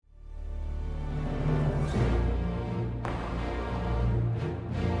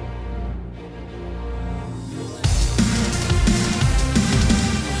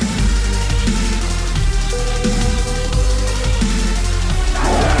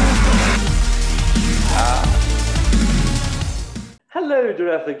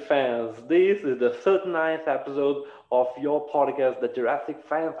Jurassic fans. This is the 39th episode of your podcast, The Jurassic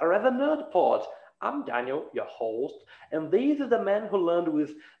Fans Are at the Nerd Pod. I'm Daniel, your host, and this is the man who learned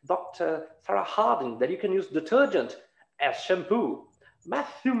with Dr. Sarah Harding that you can use detergent as shampoo.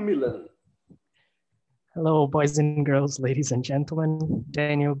 Matthew Millen. Hello, boys and girls, ladies and gentlemen.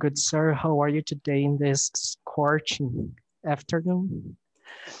 Daniel, good sir, how are you today in this scorching afternoon?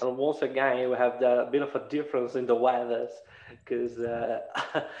 And once again, we have a bit of a difference in the weathers because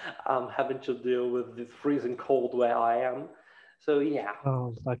I'm having to deal with this freezing cold where I am. So, yeah,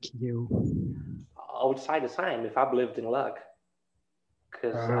 Oh, lucky you. I would say the same if I believed in luck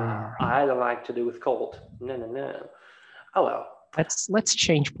because Arr. I don't like to deal with cold. No, no, no. Oh, well. Let's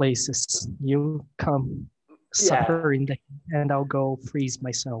change places. You come Yeah, suffer in the and I'll go freeze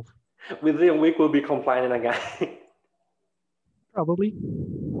myself. within a week we'll be complaining again Probably.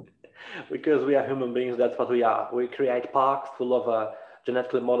 because we are human beings. That's what we are. We create parks full of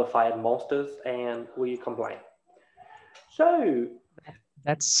genetically modified monsters and we complain. So,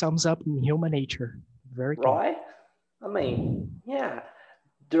 That sums up human nature. Very good. right? I mean, yeah.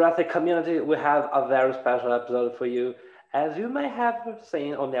 Jurassic community, we have a very special episode for you. As you may have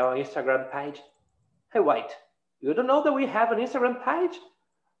seen on our Instagram page. Hey, wait. You don't know that we have an Instagram page?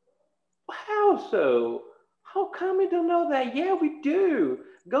 How so? How come you don't know that? Yeah, we do.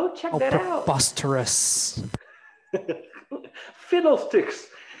 Go check Oh, that out. preposterous. Fiddlesticks.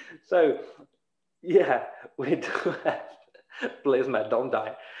 So, yeah, we do have. Please, Matt, don't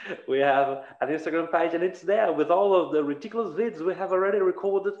die. We have an Instagram page, and it's there with all of the ridiculous vids we have already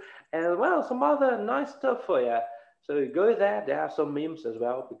recorded, and well, some other nice stuff for you. So go there. There are some memes as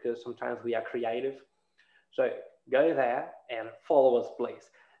well because sometimes we are creative. So go there and follow us, please.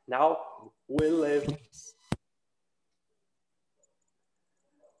 Now we live.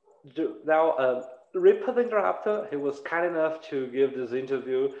 Now, Ripper the Indoraptor, he was kind enough to give this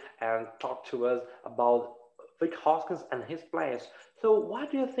interview and talk to us about Vic Hoskins and his plans. So,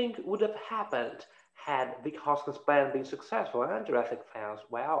 what do you think would have happened had Vic Hoskins' plan been successful? And Jurassic fans,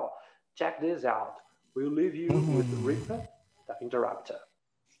 well, check this out. We'll leave you with Ripper the Indoraptor.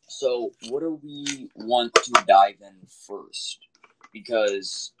 So, what do we want to dive in first?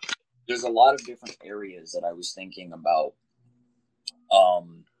 Because there's a lot of different areas that I was thinking about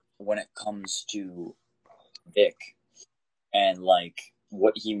when it comes to Vic and like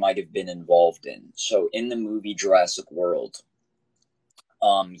what he might have been involved in. So, in the movie Jurassic World,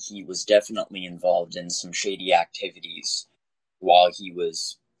 he was definitely involved in some shady activities while he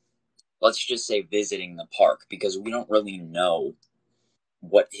was, let's just say, visiting the park, because we don't really know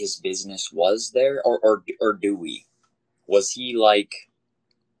what his business was there, or do we? Was he like?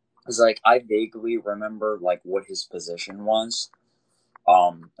 Because like I vaguely remember like what his position was.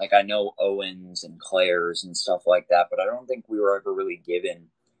 Like I know Owens and Claire's and stuff like that, but I don't think we were ever really given,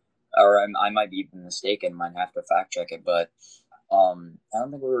 or I might be mistaken, might have to fact check it, but I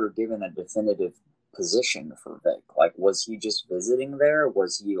don't think we were given a definitive position for Vic. Like, was he just visiting there?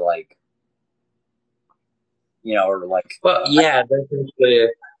 Was he like, or like? Well, yeah, definitely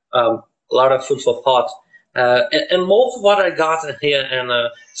a lot of food for thought. And most of what I got in here and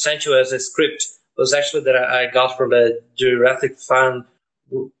sent you as a script was actually that I got from the Jurassic fandom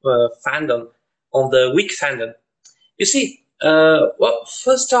on the Week fandom. You see, well,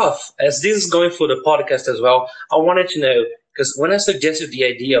 first off, as this is going for the podcast as well, I wanted to know, because when I suggested the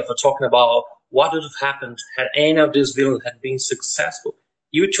idea for talking about what would have happened had any of these villains had been successful,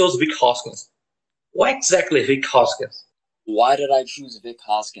 you chose Vic Hoskins. Why exactly Vic Hoskins? Why did I choose Vic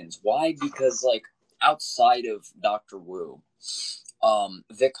Hoskins? Why? Because like outside of Dr. Wu,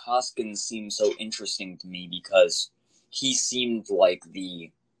 Vic Hoskins seemed so interesting to me because he seemed like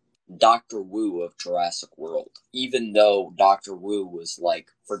the Dr. Wu of Jurassic World, even though Dr. Wu was like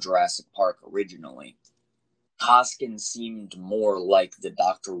for Jurassic Park originally. Hoskins seemed more like the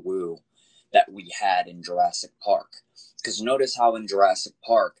Dr. Wu that we had in Jurassic Park. Because notice how in Jurassic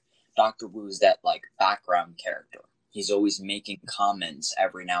Park, Dr. Wu is that like background character. He's always making comments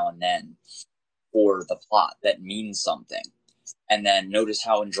every now and then for the plot that means something. And then notice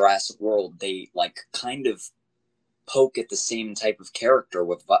how in Jurassic World they like kind of poke at the same type of character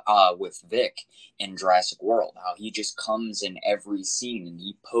with Vic in Jurassic World. How he just comes in every scene and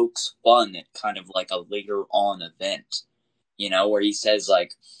he pokes fun at kind of like a later on event, where he says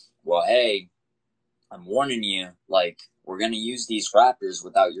like, "Well, hey, I'm warning you, like we're gonna use these raptors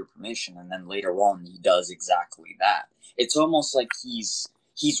without your permission," and then later on he does exactly that. It's almost like he's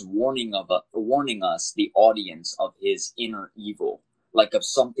warning us, the audience, of his inner evil, like of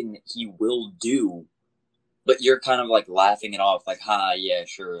something that he will do. But you're kind of like laughing it off, like, "Ha, yeah,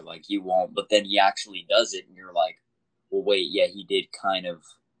 sure, like you won't." But then he actually does it, and you're like, well, wait, yeah, he did kind of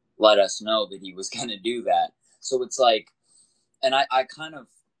let us know that he was going to do that. So it's like, and I kind of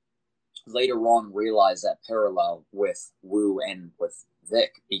later on realized that parallel with Wu and with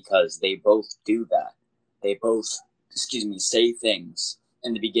Vic, because they both do that. They both, say things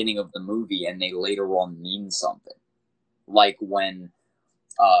in the beginning of the movie and they later on mean something. Like when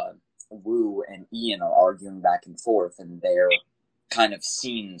Wu and Ian are arguing back and forth and their kind of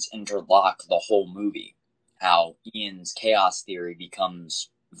scenes interlock the whole movie. How Ian's chaos theory becomes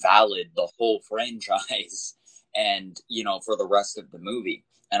valid the whole franchise and, for the rest of the movie.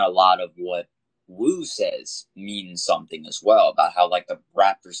 And a lot of what Wu says means something as well about how, like, the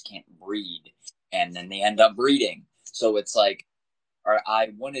raptors can't breed and then they end up breeding. So it's like,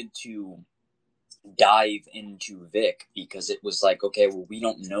 I wanted to dive into Vic because it was like, okay, well, we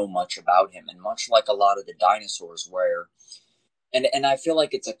don't know much about him. And much like a lot of the dinosaurs where, and I feel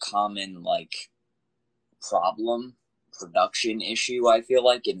like it's a common, like, production issue, I feel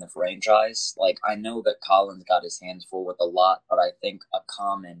like, in the franchise. Like, I know that Colin's got his hands full with a lot, but I think a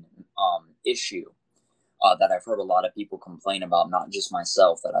common issue that I've heard a lot of people complain about, not just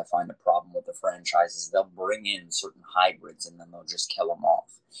myself, that I find a problem with the franchise is they'll bring in certain hybrids and then they'll just kill them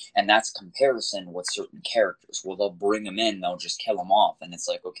off. And that's comparison with certain characters. Well, they'll bring them in, they'll just kill them off. And it's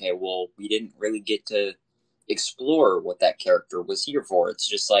like, okay, well, we didn't really get to explore what that character was here for. It's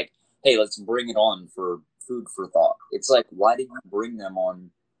just like, hey, let's bring it on for food for thought. It's like, why did you bring them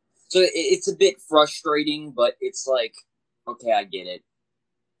on? So it's a bit frustrating, but it's like, okay, I get it.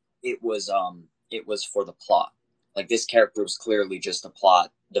 It was for the plot. Like, this character was clearly just a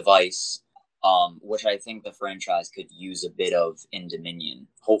plot device, which I think the franchise could use a bit of in Dominion.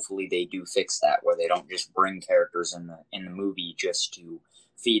 Hopefully they do fix that, where they don't just bring characters in the movie just to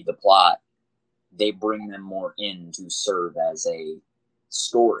feed the plot. They bring them more in to serve as a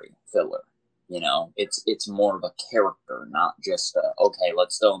story filler. It's more of a character, not just okay,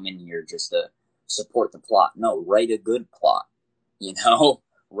 let's throw them in here just to support the plot. No, write a good plot.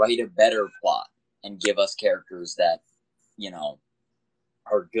 Write a better plot and give us characters that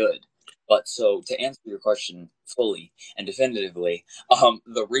are good. But so to answer your question fully and definitively,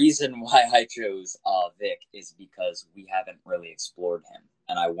 the reason why I chose Vic is because we haven't really explored him,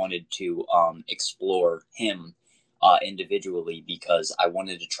 and I wanted to explore him individually because I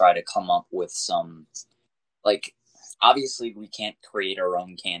wanted to try to come up with some, like, obviously we can't create our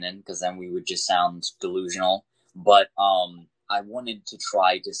own canon because then we would just sound delusional, but I wanted to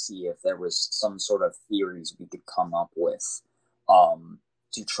try to see if there was some sort of theories we could come up with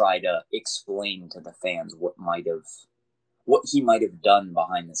to try to explain to the fans what he might have done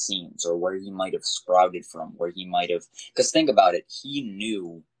behind the scenes, or where he might have sprouted from, where he might have, because think about it, he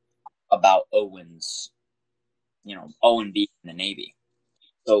knew about Owen being in the Navy.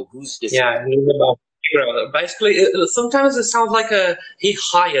 So who's to say? Yeah, basically, sometimes it sounds like he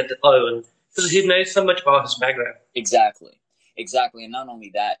hired Owen because he knows so much about his background. Exactly. And not only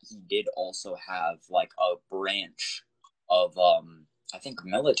that, he did also have, like, a branch of, I think,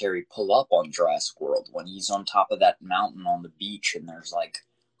 military pull up on Jurassic World when he's on top of that mountain on the beach and there's, like,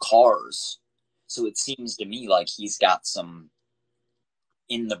 cars. So it seems to me like he's got some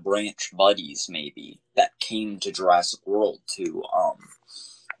in the branch buddies, maybe, that came to Jurassic World to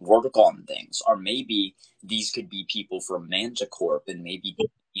work on things. Or maybe these could be people from Manticorp, and maybe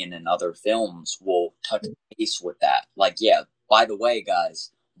in other films will touch base with that. Like, yeah, by the way,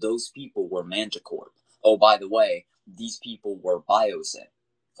 guys, those people were Manticorp. Oh, by the way, these people were Biosyn.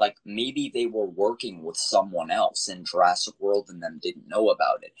 Like, maybe they were working with someone else in Jurassic World and then didn't know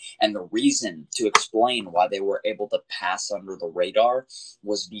about it. And the reason to explain why they were able to pass under the radar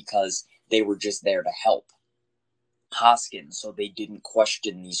was because they were just there to help Hoskins, so they didn't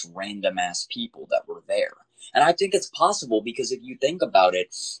question these random-ass people that were there. And I think it's possible because if you think about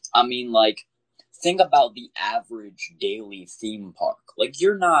it, I mean, like, think about the average daily theme park. Like,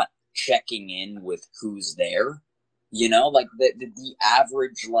 you're not checking in with who's there. Like, the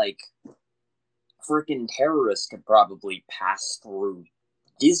average, like, freaking terrorist could probably pass through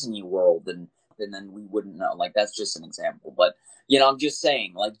Disney World and then we wouldn't know. Like, that's just an example. But, I'm just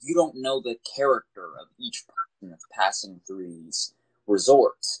saying, like, you don't know the character of each person that's passing through these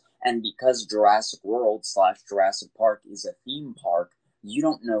resorts. And because Jurassic World / Jurassic Park is a theme park, you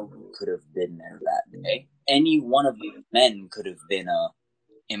don't know who could have been there that day. Any one of the men could have been a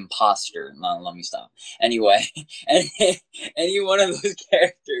imposter. No, let me stop. Anyway, any one of those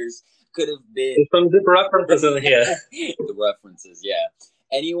characters could have been. There's some good references in here. The references, yeah.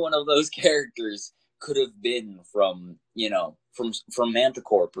 Any one of those characters could have been from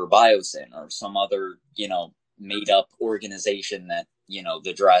Manticorp or Biosyn or some other, made up organization that,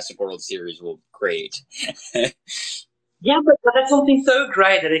 the Jurassic World series will create. Yeah, but that's something so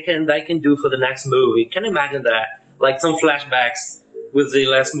great that they can do for the next movie. Can you imagine that? Like some flashbacks with the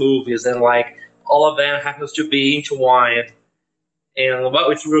last movies, and like all of them happens to be intertwined. And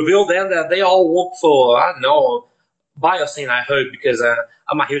well, it's revealed then that they all work for, I don't know, Biosyn. I hope, because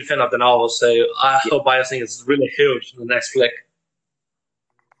I'm a huge fan of the novel, so I Yeah. hope Biosyn is really huge in the next flick.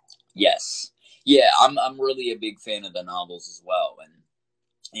 Yes. Yeah, I'm really a big fan of the novels as well, and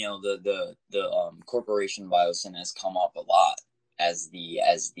the corporation Biosyn has come up a lot as the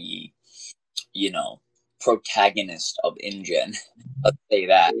protagonist of InGen. Let's say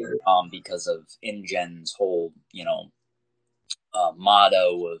that, because of InGen's whole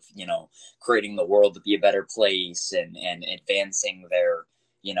motto of creating the world to be a better place, and advancing their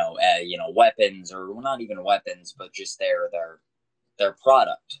weapons, or well, not even weapons, but just their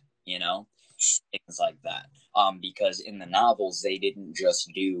product, things like that. Because in the novels they didn't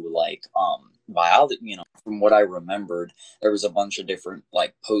just do like biology. From what I remembered, there was a bunch of different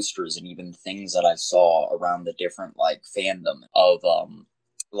like posters and even things that I saw around the different like fandom of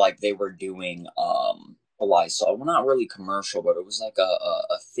like they were doing well, I saw, well, not really commercial, but it was like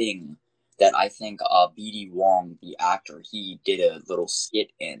a thing that I think BD Wong, the actor, he did a little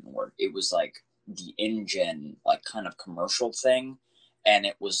skit in where it was like the InGen like kind of commercial thing, and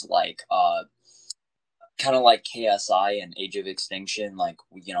it was like kind of like KSI and Age of Extinction, like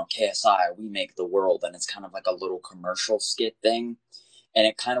KSI, we make the world, and it's kind of like a little commercial skit thing, and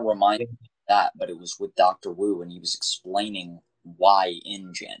it kind of reminded me of that, but it was with Dr. Wu, and he was explaining why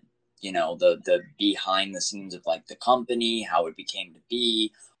InGen, the behind the scenes of like the company, how it became to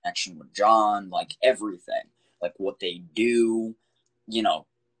be, connection with John, like everything, like what they do,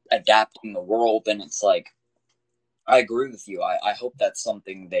 adapting the world, and it's like I agree with you. I hope that's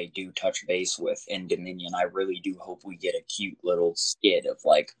something they do touch base with in Dominion. I really do hope we get a cute little skit of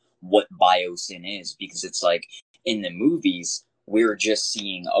like what Biosyn is, because it's like in the movies we're just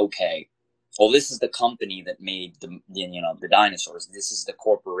seeing, okay, well, this is the company that made the dinosaurs. This is the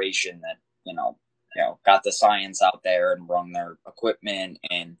corporation that got the science out there and run their equipment.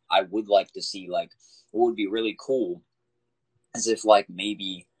 And I would like to see, like, what would be really cool is if like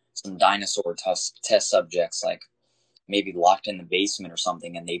maybe some dinosaur test subjects, like maybe locked in the basement or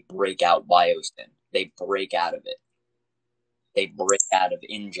something, and they break out Biosyn. They break out of it. They break out of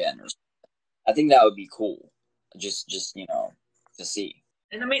InGen or something. I think that would be cool. Just to see.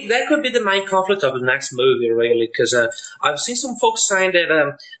 And I mean, that could be the main conflict of the next movie, really, because I've seen some folks saying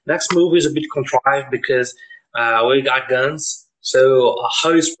that next movie is a bit contrived because we got guns, so a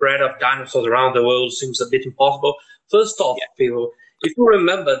high spread of dinosaurs around the world seems a bit impossible. First off, Yeah. people, if you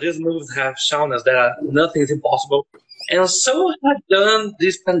remember, these movies have shown us that nothing is impossible, and so have done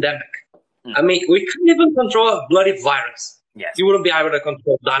this pandemic. I mean, we couldn't even control a bloody virus. Yes. You wouldn't be able to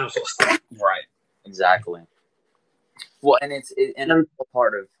control dinosaurs. Right. Exactly. Well, and it's a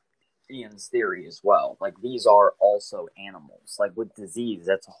part of Ian's theory as well. Like, these are also animals. Like with disease,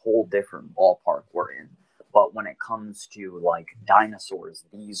 that's a whole different ballpark we're in. But when it comes to like dinosaurs,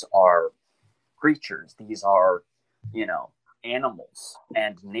 these are creatures. These are, animals.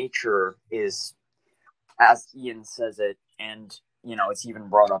 And nature is, as Ian says it, and it's even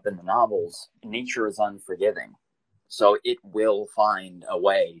brought up in the novels, nature is unforgiving. So it will find a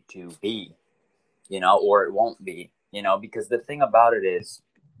way to be, or it won't be, because the thing about it is,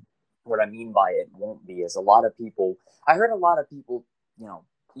 what I mean by it won't be is I heard a lot of people,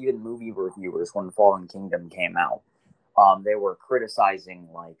 even movie reviewers, when Fallen Kingdom came out, they were criticizing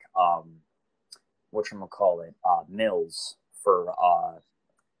like, whatchamacallit, Mills for,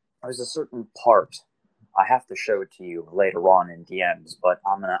 there's a certain part, I have to show it to you later on in DMs, but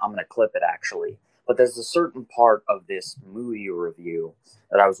I'm gonna clip it actually. But there's a certain part of this movie review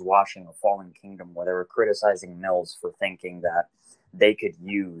that I was watching of Fallen Kingdom where they were criticizing Mills for thinking that they could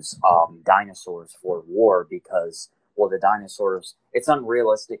use dinosaurs for war because, well, the dinosaurs, it's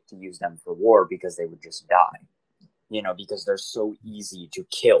unrealistic to use them for war because they would just die, because they're so easy to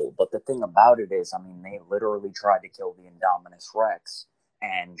kill. But the thing about it is, I mean, they literally tried to kill the Indominus Rex,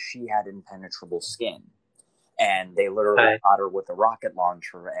 and she had impenetrable skin. And they literally shot her with a rocket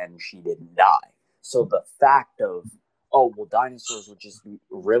launcher, and she didn't die. So the fact of, oh, well, dinosaurs would just be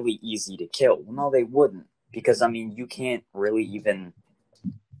really easy to kill. Well, no, they wouldn't. Because, I mean, you can't even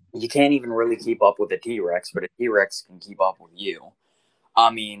really keep up with a T-Rex, but a T-Rex can keep up with you. I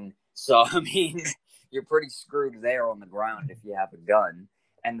mean, you're pretty screwed there on the ground if you have a gun.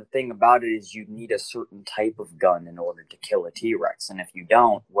 And the thing about it is you need a certain type of gun in order to kill a T-Rex. And if you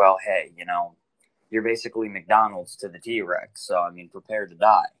don't, well, hey, you're basically McDonald's to the T-Rex. So, I mean, prepare to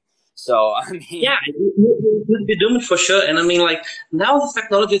die. So I mean, Yeah, it would be doomed for sure. And I mean, like, now the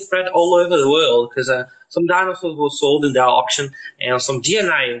technology is spread all over the world because some dinosaurs were sold in their auction and some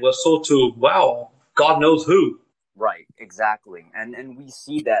DNA was sold to, wow, God knows who. right, exactly, and we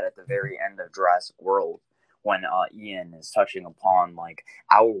see that at the very end of Jurassic World when Ian is touching upon like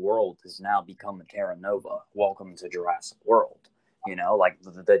our world has now become a Terra Nova. Welcome to Jurassic World. You know, like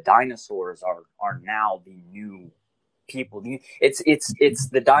the dinosaurs are now the new people. It's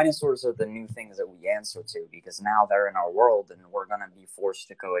the dinosaurs are the new things that we answer to because now they're in our world and we're going to be forced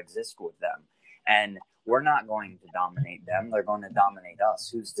to coexist with them. And we're not going to dominate them. They're going to dominate us.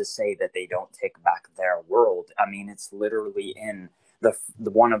 Who's to say that they don't take back their world? I mean, it's literally in the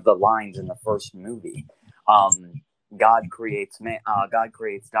one of the lines in the first movie. God creates God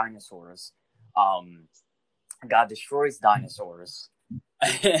creates dinosaurs. God destroys dinosaurs.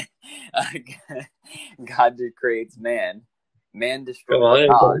 God creates man. Man destroys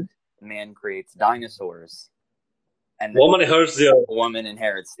God. Man creates dinosaurs. And woman inherits the earth. Woman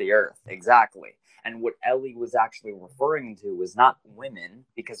inherits the earth. Exactly. And what Ellie was actually referring to was not women,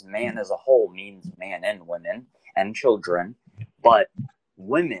 because man as a whole means man and women and children, but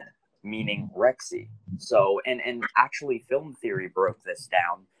women, meaning Rexy. So, and actually film theory broke this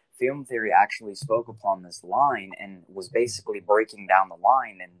down. Film theory actually spoke upon this line and was basically breaking down the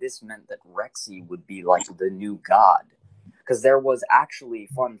line, and this meant that Rexy would be like the new god. Because there was actually,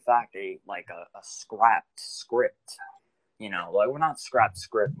 fun fact, a scrapped script. You know, like, we're not scrapped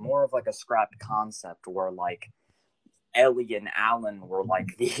script, more of like a scrapped concept where like Ellie and Alan were like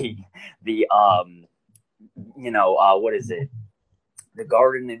what is it? The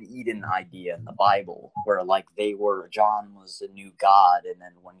Garden of Eden idea in the Bible, where like John was the new god, and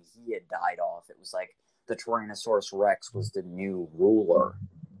then when he had died off, it was like the Tyrannosaurus Rex was the new ruler.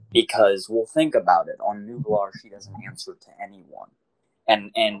 Because, well, think about it. On Nublar, she doesn't answer to anyone,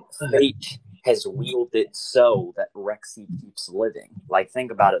 and fate has wielded it so that Rexy keeps living. Like,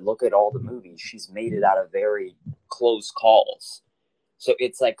 think about it. Look at all the movies. She's made it out of very close calls. So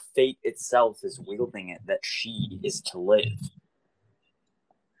it's like fate itself is wielding it that she is to live.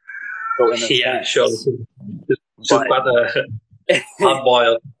 So in a sense, sure. She's quite a hard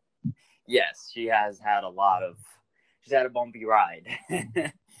boiled. Yes, she's had a bumpy ride.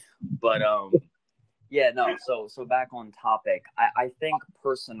 But so back on topic. I think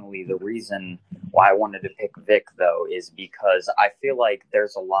personally the reason why I wanted to pick Vic though is because I feel like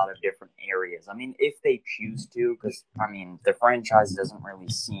there's a lot of different areas. I mean, if they choose to, because I mean the franchise doesn't really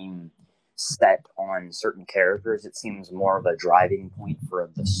seem set on certain characters. It seems more of a driving point for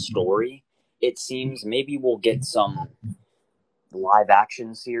the story. It seems maybe we'll get some live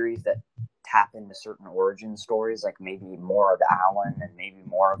action series that tap into certain origin stories, like maybe more of Alan and maybe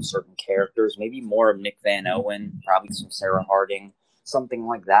more of certain characters, maybe more of Nick Van Owen, probably some Sarah Harding, something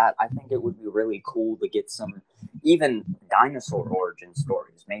like that. I think it would be really cool to get some even dinosaur origin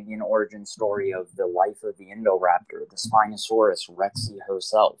stories, maybe an origin story of the life of the Indoraptor, the Spinosaurus, Rexy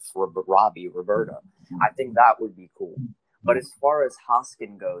herself, Roberta. I think that would be cool. But as far as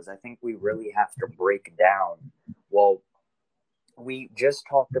Hoskins goes, I think we really have to break down, well, we just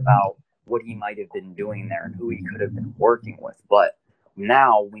talked about what he might have been doing there and who he could have been working with, but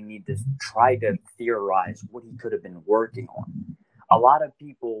now we need to try to theorize what he could have been working on. A lot of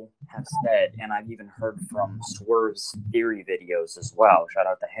people have said, and I've even heard from Swerve's theory videos as well, shout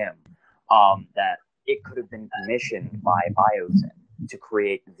out to him, that it could have been commissioned by Biosyn to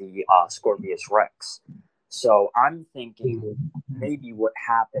create the Scorpius Rex. So I'm thinking maybe what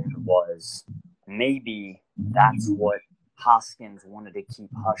happened was maybe that's what Hoskins wanted to keep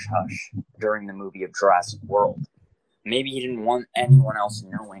hush-hush during the movie of Jurassic World. Maybe he didn't want anyone else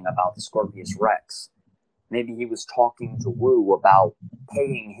knowing about the Scorpius Rex. Maybe he was talking to Wu about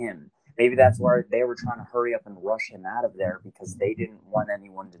paying him. Maybe that's where they were trying to hurry up and rush him out of there because they didn't want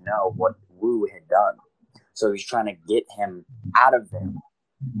anyone to know what Wu had done. So he's trying to get him out of there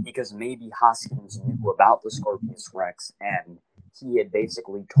because maybe Hoskins knew about the Scorpius Rex and he had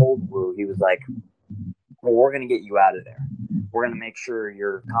basically told Wu, he was like, well, we're going to get you out of there. We're going to make sure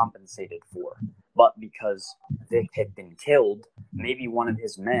you're compensated for. But because Vic had been killed, maybe one of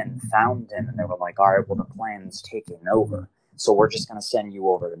his men found him and they were like, all right, well, the plan's taken over. So we're just going to send you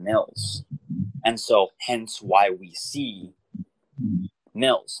over to Mills. And so hence why we see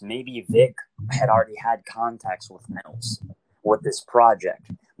Mills. Maybe Vic had already had contacts with Mills with this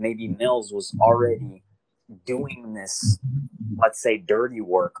project. Maybe Mills was already doing this, let's say, dirty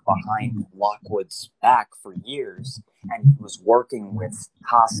work behind Lockwood's back for years, and he was working with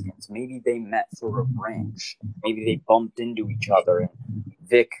Hoskins. Maybe they met through a branch. Maybe they bumped into each other, and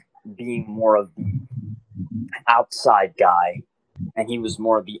Vic, being more of the outside guy and he was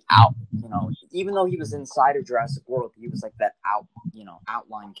more the out, even though he was inside of Jurassic World, he was like that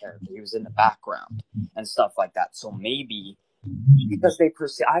outline character. He was in the background and stuff like that. So maybe because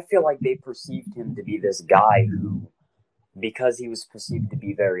I feel like they perceived him to be this guy who, because he was perceived to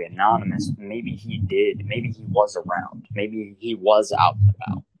be very anonymous, maybe he was around, maybe he was out and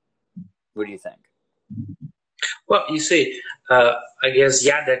about. What do you think? Well, you see, I guess,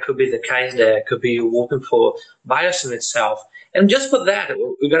 yeah, that could be the case. That could be working for Biosim itself. And just for that,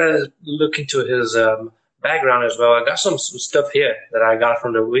 we got to look into his background as well. I got some stuff here that I got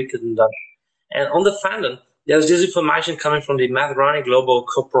from the weekend. And on the fandom, there's this information coming from the Mathrani Global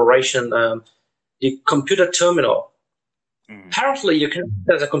Corporation, the computer terminal. Apparently, you can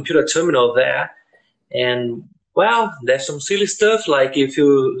there's a computer terminal there. And, well, there's some silly stuff, like if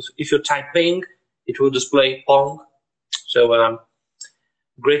you type Ping, it will display Pong. So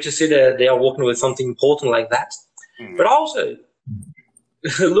great to see that they are working with something important like that. But also,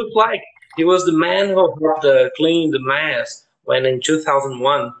 it looked like he was the man who helped clean the mess when in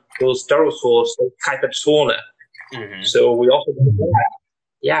 2001 those pterosaurs captured Sorna. So we also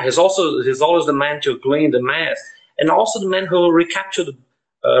yeah, he's always the man to clean the mess, and also the man who recaptured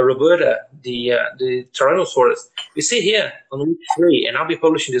Roberta, the Tyrannosaurus. We see here on week 3, and I'll be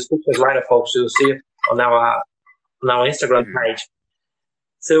publishing this pictures later, folks. You'll see it on our Instagram page.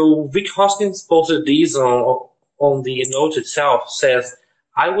 So Vic Hoskins posted these on the note itself. Says,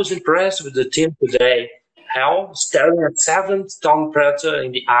 "I was impressed with the team today. Hell, staring at 7-ton predator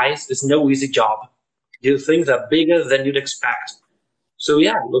in the eyes is no easy job. These things are bigger than you'd expect." So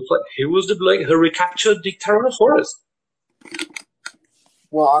yeah, it looks like he was the Blake who recaptured the Tyrannosaurus.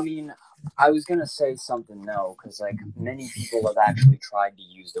 Well, I mean, I was gonna say something because like many people have actually tried to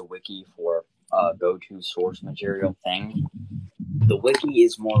use the wiki for go-to source material thing. The wiki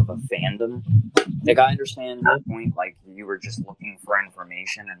is more of a fandom. Like, I understand your point. Like, you were just looking for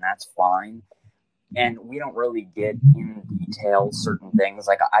information, and that's fine. And we don't really get in detail certain things.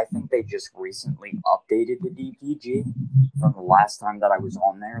 Like, I think they just recently updated the DPG from the last time that I was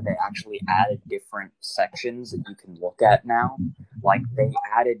on there. They actually added different sections that you can look at now. Like, they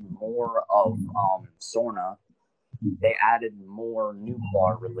added more of Sorna. They added more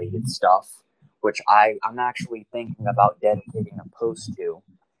Nublar-related stuff, which I'm actually thinking about dedicating a post to,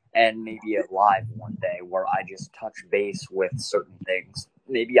 and maybe a live one day where I just touch base with certain things.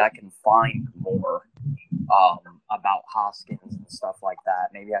 Maybe I can find more about Hoskins and stuff like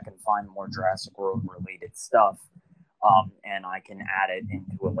that. Maybe I can find more Jurassic World related stuff, and I can add it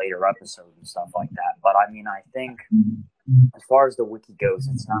into a later episode and stuff like that. But I mean, I think as far as the wiki goes,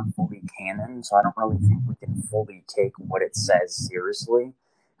 it's not fully canon, so I don't really think we can fully take what it says seriously,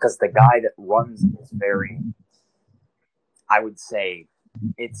 because the guy that runs it is very, I would say,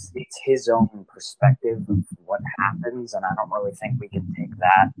 it's his own perspective of what happens, and I don't really think we can take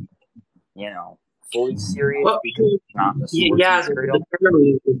that, fully serious, because it's not the source material. The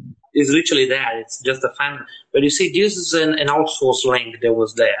problem is literally that. It's just a fan. But you see, this is an outsourced link that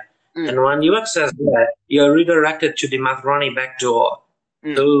was there. And when you access that, you're redirected to the Mathrani backdoor.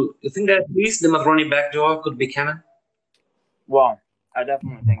 So you think that at least the Mathrani backdoor could be canon? Well, I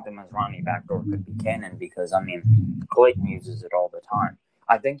definitely think the Mathrani backdoor could be canon because, I mean, Clayton uses it all the time.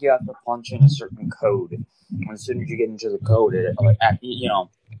 I think you have to punch in a certain code. And as soon as you get into the code, it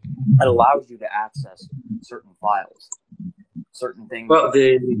allows you to access certain files, certain things. Well,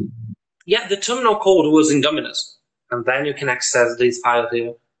 the terminal code was Indominus, and then you can access these files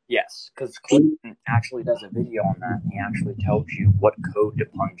here. Yes, because Clayton actually does a video on that, and he actually tells you what code to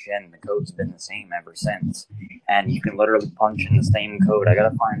punch in. The code's been the same ever since, and you can literally punch in the same code. I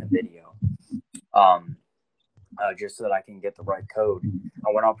gotta find the video, just so that I can get the right code.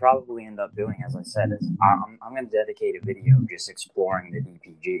 And what I'll probably end up doing, as I said, is I'm gonna dedicate a video just exploring the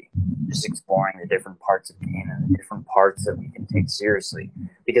DPG, just exploring the different parts of canon, the different parts that we can take seriously.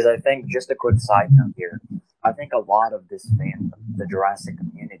 Because I think, just a quick side note here, I think a lot of this fandom, the Jurassic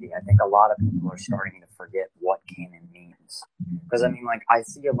community, I think a lot of people are starting to forget what canon means. Because, I mean, like, I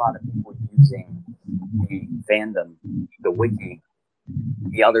see a lot of people using the fandom, the wiki,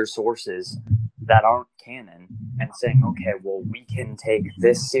 the other sources that aren't canon, and saying, okay, well, we can take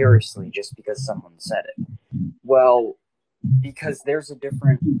this seriously just because someone said it. Well, because there's a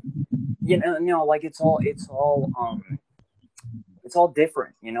different, like, it's all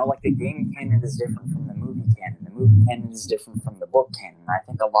different, like the game canon is different from the movie canon. The movie canon is different from the book canon. I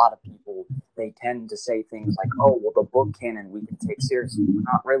think a lot of people, they tend to say things like, oh, well, the book canon we can take seriously.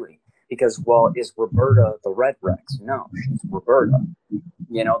 Not really. Because, well, is Roberta the Red Rex? No, she's Roberta.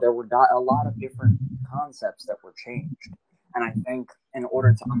 There were a lot of different concepts that were changed. And I think in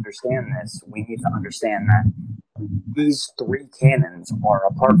order to understand this, we need to understand that these three canons are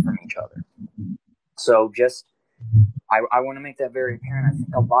apart from each other. So I want to make that very apparent. I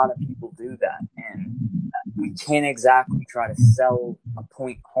think a lot of people do that, and we can't exactly try to sell a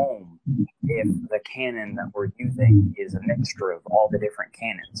point home if the canon that we're using is a mixture of all the different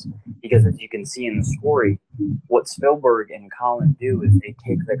canons. Because as you can see in the story, what Spielberg and Colin do is they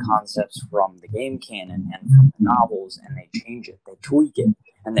take the concepts from the game canon and from the novels, and they change it, they tweak it,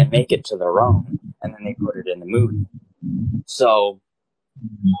 and they make it to their own, and then they put it in the movie. So,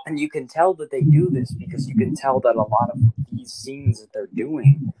 and you can tell that they do this because you can tell that a lot of these scenes that they're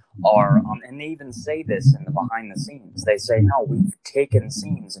doing are, and they even say this in the behind the scenes. They say, no, we've taken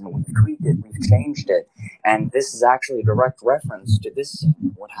scenes and we've tweaked it, we've changed it, and this is actually a direct reference to this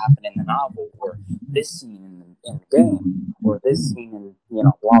scene, what happened in the novel, or this scene in the game, or this scene in,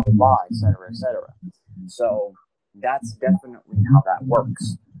 blah, blah, blah, etc., etc. So that's definitely how that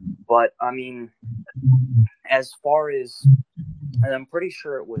works. But, I mean, as far as, and I'm pretty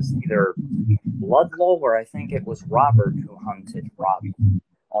sure it was either Ludlow or I think it was Robert who hunted Robbie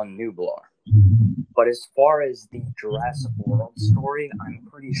on Nublar. But as far as the Jurassic World story, I'm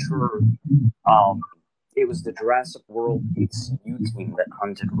pretty sure it was the Jurassic World HCU team that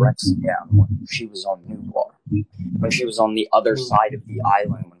hunted Rexy down when she was on Nublar. When she was on the other side of the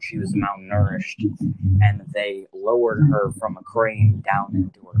island, when she was malnourished, and they lowered her from a crane down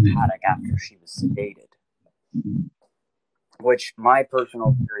into her paddock after she was sedated. Which my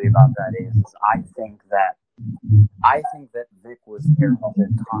personal theory about that is I think that Vic was there the whole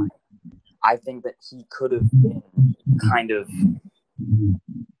time. I think that he could have been kind of,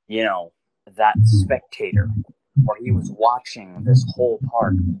 that spectator, where he was watching this whole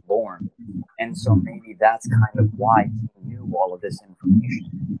park be born. And so maybe that's kind of why he knew all of this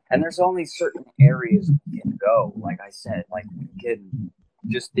information. And there's only certain areas we can go, like I said, like we could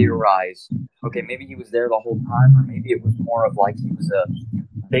just theorize, okay, maybe he was there the whole time, or maybe it was more of like he was a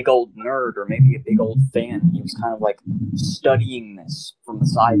big old nerd, or maybe a big old fan. He was kind of like studying this from the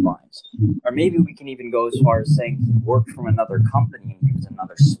sidelines. Or maybe we can even go as far as saying he worked from another company and he was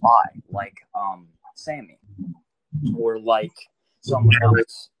another spy, like Sammy. Or like someone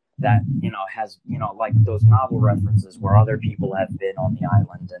else that, has, like those novel references where other people have been on the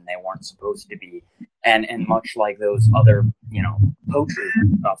island and they weren't supposed to be. And much like those other, poetry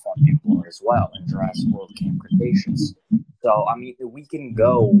stuff on Nublar as well, in Jurassic World Camp Cretaceous. So, I mean, we can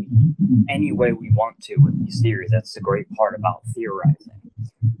go any way we want to with these theories. That's the great part about theorizing.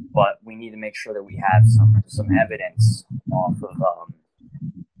 But we need to make sure that we have some evidence off of,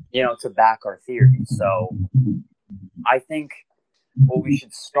 to back our theories. So, I think what we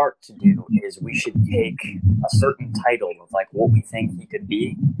should start to do is we should take a certain title of like what we think he could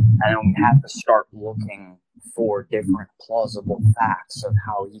be, and then we have to start looking for different plausible facts of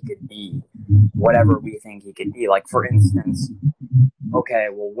how he could be whatever we think he could be. Like, for instance, okay,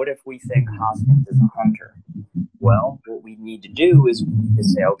 well, what if we think Hoskins is a hunter? Well, what we need to do is we need to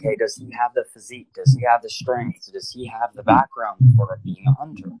say, okay, does he have the physique? Does he have the strength? Does he have the background for being a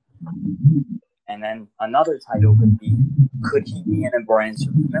hunter? And then another title could be, could he be in a branch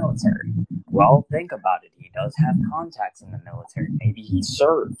of the military? Well, think about it. He does have contacts in the military. Maybe he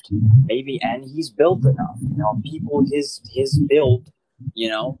served. Maybe, and he's built enough. People his build,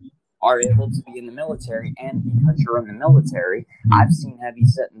 are able to be in the military. And because you're in the military, I've seen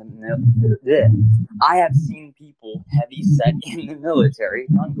heavyset in the I have seen people heavyset in the military.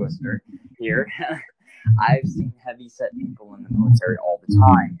 Tongue twister here. I've seen heavy-set people in the military all the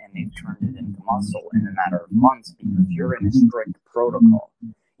time, and they've turned it into muscle in a matter of months because you're in a strict protocol,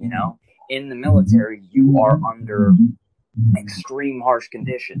 In the military, you are under extreme harsh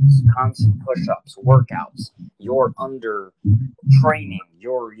conditions, constant push-ups, workouts. You're under training.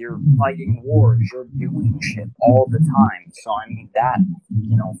 You're fighting wars. You're doing shit all the time. So, I mean, that,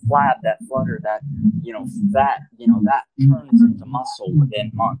 flab, that flutter, that, that turns into muscle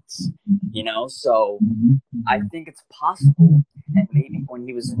within months, So I think it's possible, and maybe when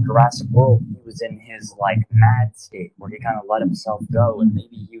he was in Jurassic World, he was in his, mad state where he kind of let himself go, and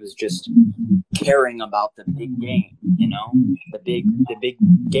maybe he was just caring about the big game, the big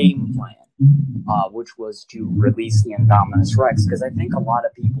game plan, which was to release the Indominus Rex, because I think a lot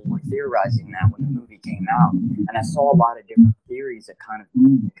of people were theorizing that when the movie came out, and I saw a lot of different theories that kind of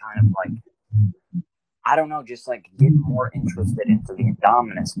I don't know, just get more interested into the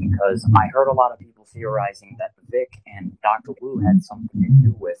Indominus, because I heard a lot of people theorizing that Vic and Dr. Wu had something to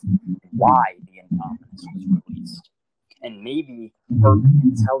do with why the Indominus was released. And maybe her being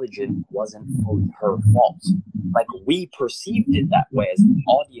intelligent wasn't fully her fault. We perceived it that way as the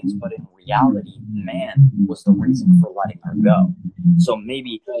audience, but in reality, man was the reason for letting her go. So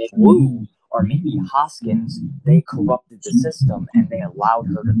maybe Wu or maybe Hoskins, they corrupted the system and they allowed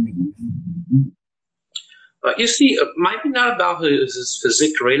her to leave. You see, might be not about his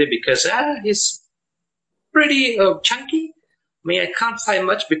physique really, because he's pretty chunky. I mean, I can't say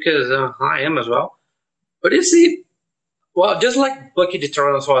much because I am as well. But you see, well, just like Bucky the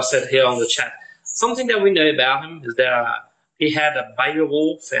Tyrannosaurus said here on the chat, something that we know about him is that he had a bite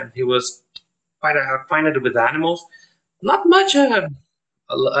wolf and he was quite acquainted with animals. Not much an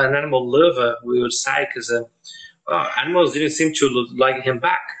animal lover, we would say, because animals didn't seem to like him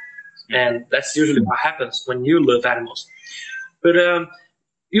back. And that's usually what happens when you love animals. But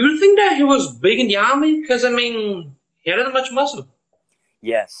you would think that he was big in the army, because, I mean, he hadn't much muscle.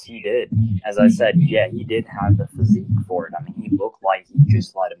 Yes, he did. As I said, yeah, he did have the physique for it. I mean, he looked like he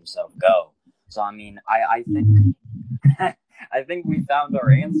just let himself go. So, I mean, I think I think we found our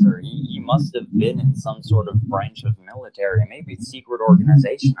answer. He must have been in some sort of branch of military, maybe secret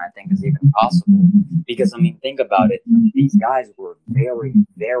organization, I think is even possible. Because, I mean, think about it. These guys were very,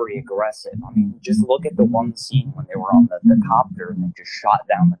 very aggressive. I mean, just look at the one scene when they were on the copter and they just shot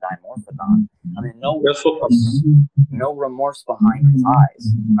down the Dimorphodon. I mean, no remorse behind his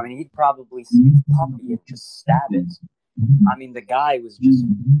eyes. I mean, he'd probably see his puppy and just stab it. I mean, the guy was just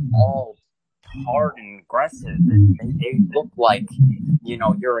all hard and aggressive, and they look like, you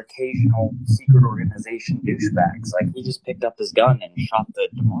know, your occasional secret organization douchebags. Like, he just picked up his gun and shot the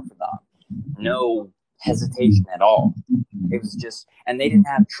Dimorphodon. No hesitation at all. It was just, and they didn't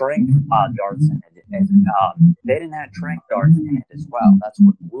have trank darts in it. They didn't have trank darts in it as well. That's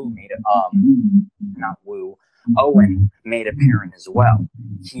what Wu made it. Not Wu. Owen made apparent as well.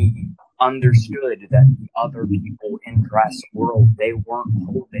 He understood that the other people in Jurassic World, they weren't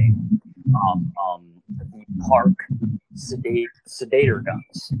holding the park sedator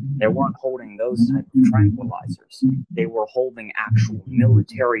guns. They weren't holding those type of tranquilizers. They were holding actual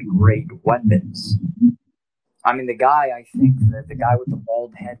military grade weapons. I mean, the guy, I think, the guy with the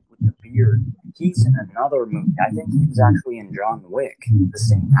bald head with the beard, he's in another movie. I think he was actually in John Wick, the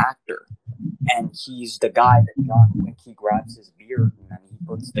same actor. And he's the guy that John Wick, he grabs his beard and then he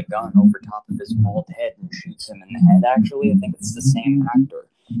puts the gun over top of his bald head and shoots him in the head. Actually, I think it's the same actor.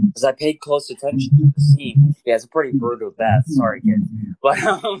 Because I paid close attention to the scene. Yeah, it's a pretty brutal death. Sorry, kids. But,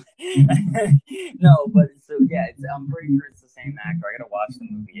 no, but, so, yeah, I'm pretty sure it's the same actor. I gotta watch the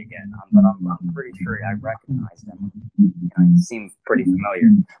movie again. But I'm pretty sure I recognized him. You know, he seemed pretty familiar.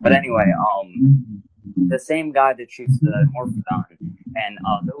 But anyway, the same guy that shoots the Morphodon, and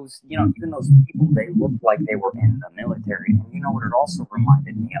those, you know, even those people, they looked like they were in the military. And you know what it also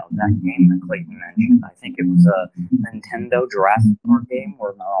reminded me of? That game that Clayton mentioned. I think it was a Nintendo Jurassic Park game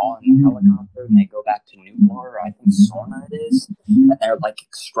where they're all in the helicopter and they go back to Nublar, I think Sona it is, and they're like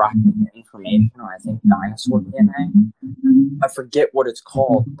extracting information, or I think dinosaur DNA. I forget what it's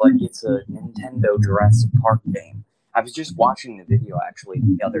called, but it's a Nintendo Jurassic Park game. I was just watching the video actually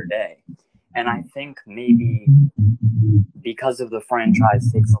the other day. And I think maybe because of the franchise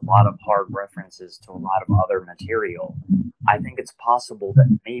takes a lot of hard references to a lot of other material, I think it's possible that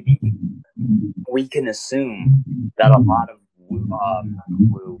maybe we can assume that a lot of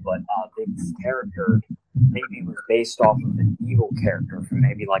Vic's character maybe was based off of an evil character from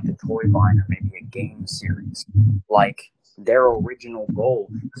maybe like the toy line or maybe a game series. Like their original goal.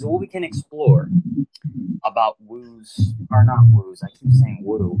 Because what we can explore about I keep saying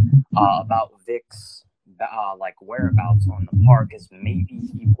Wu, about Vic's like whereabouts on the park is maybe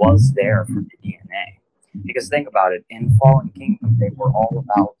he was there for the DNA. Because think about it, in Fallen Kingdom they were all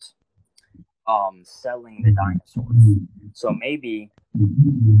about selling the dinosaurs. So maybe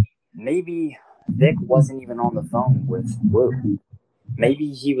Vic wasn't even on the phone with Wu.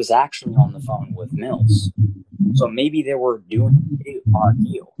 Maybe he was actually on the phone with Mills. So maybe they were doing a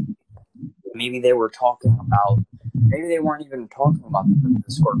deal. Maybe they were talking about, maybe they weren't even talking about the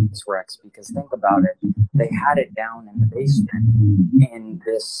Scorpius Rex, because think about it, they had it down in the basement in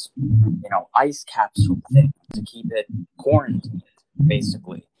this, you know, ice capsule thing to keep it quarantined,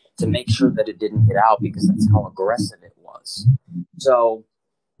 basically, to make sure that it didn't get out because that's how aggressive it was. So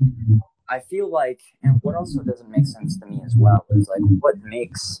I feel like, and what also doesn't make sense to me as well is like what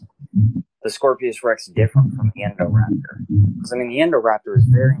makes the Scorpius Rex different from the Indoraptor. Because, I mean, the Indoraptor is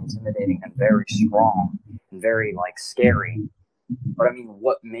very intimidating and very strong and very, like, scary. But, I mean,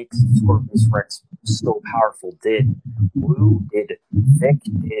 what makes the Scorpius Rex so powerful? Did Wu, did Vic,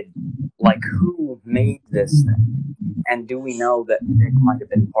 did, like, who made this thing? And do we know that Vic might have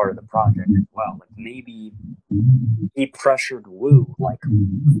been part of the project as well? Like, maybe he pressured Wu like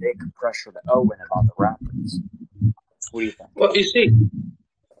Vic pressured Owen about the Raptors. What do you think? Well, you see,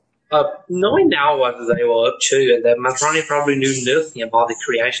 Knowing now what they were up to, and that Matroni probably knew nothing about the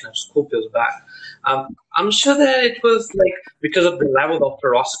creation of Scorpio's back, I'm sure that it was like because of the level of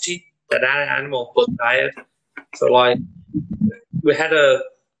ferocity that animal possessed. So, like, we had a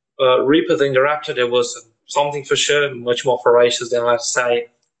Reaper the Indoraptor that was something for sure much more ferocious than, let's say,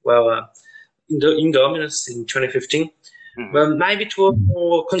 Indominus in 2015. Mhm. But maybe it was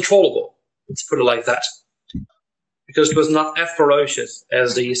more controllable, let's put it like that, because it was not as ferocious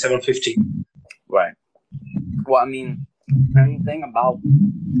as the 750. Right. Well, I mean, the thing about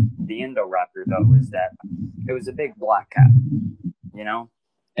the Indoraptor, though, is that it was a big black cat, you know?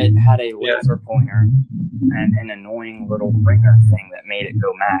 It had a laser pointer and an annoying little ringer thing that made it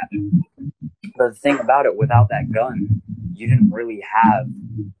go mad. But the thing about it, without that gun, you didn't really have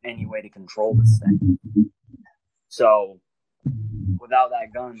any way to control this thing. So, without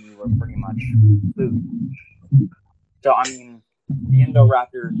that gun, you were pretty much food. So, I mean, the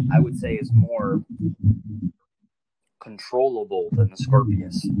Indoraptor, I would say, is more controllable than the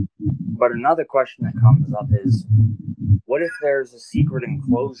Scorpius. But another question that comes up is, what if there's a secret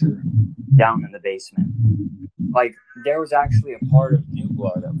enclosure down in the basement? Like, there was actually a part of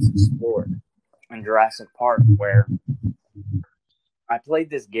Nublar that was explored in Jurassic Park where I played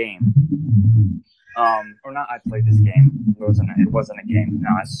this game. Or not I played this game. It wasn't a game. No,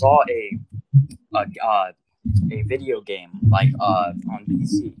 I saw a video game, like, on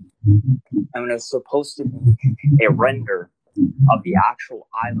PC. And it was supposed to be a render of the actual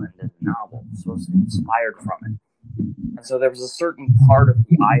island in the novel. It was supposed to be inspired from it. And so there was a certain part of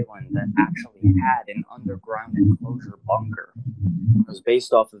the island that actually had an underground enclosure bunker. It was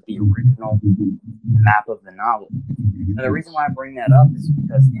based off of the original map of the novel. And the reason why I bring that up is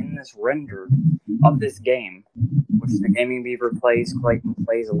because in this render of this game, which the Gaming Beaver plays, Clayton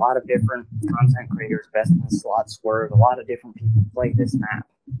plays, a lot of different content creators, Best in Slot Swerve, a lot of different people play this map.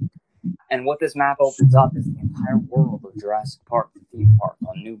 And what this map opens up is the entire world of Jurassic Park, the theme park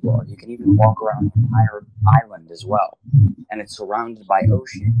on Nublar. You can even walk around the entire island as well. And it's surrounded by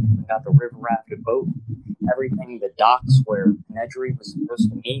ocean. You've got the river rafted boat, everything, the docks where Nedry was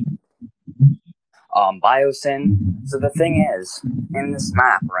supposed to meet, Biosyn. So the thing is, in this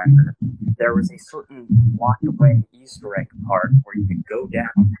map render, there was a certain locked away Easter egg part where you could go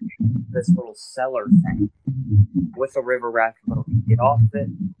down this little cellar thing with a river raft boat, get off of it,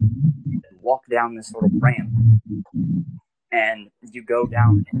 and walk down this little ramp, and you go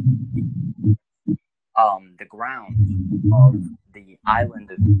down the ground of the island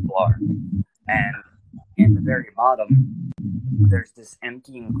of Nublar, and in the very bottom, there's this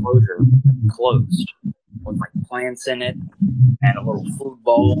empty enclosure closed with like plants in it and a little food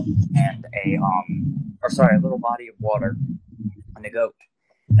bowl and a little body of water and a goat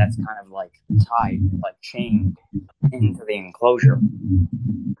that's kind of like tied, like chained into the enclosure.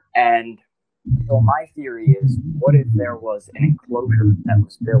 And so my theory is, what if there was an enclosure that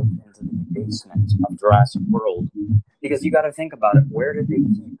was built into the basement of Jurassic World? Because you got to think about it. Where did they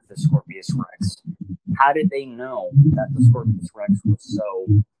keep the Scorpius Rex? How did they know that the Scorpius Rex was so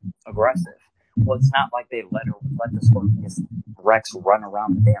aggressive? Well, it's not like they let the Scorpius Rex run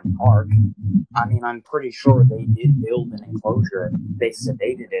around the damn park. I mean, I'm pretty sure they did build an enclosure. They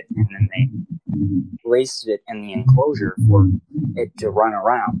sedated it, and then they placed it in the enclosure for it to run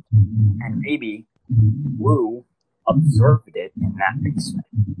around. And maybe Wu observed it in that basement.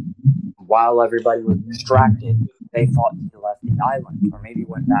 While everybody was distracted, they thought he left the island, or maybe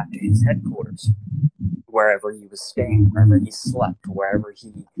went back to his headquarters, wherever he was staying, wherever he slept, wherever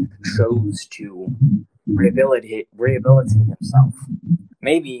he chose to rehabilitate himself.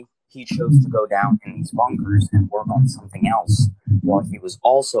 Maybe he chose to go down in these bunkers and work on something else while he was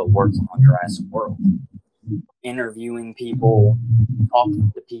also working on Jurassic World. Interviewing people,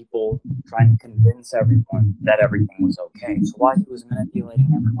 talking to people, trying to convince everyone that everything was okay. So while he was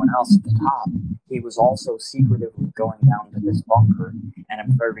manipulating everyone else at the top, he was also secretively going down to this bunker and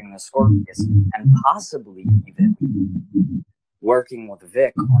observing the Scorpius, and possibly even working with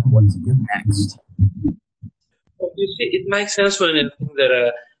Vic on what to do next. You see, it makes sense when you think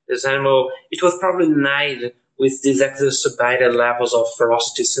that this animal, it was probably made with these exacerbated levels of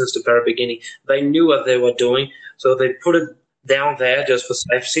ferocity since the very beginning. They knew what they were doing, so they put it down there just for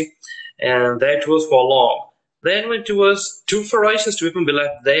safety, and there it was for long. Then when it was too ferocious to even be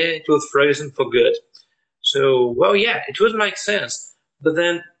left there, it was frozen for good. So, well, yeah, it would make sense. But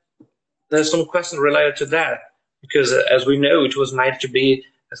then there's some question related to that, because as we know, it was made to be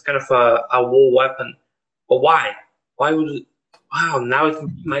as kind of a war weapon. But why? Why would it? Wow, now it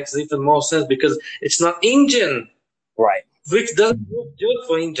makes even more sense, because it's not engine. Right. Which doesn't do it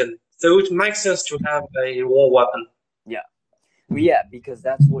for engine. So it makes sense to have a war weapon. Yeah. Well, yeah, because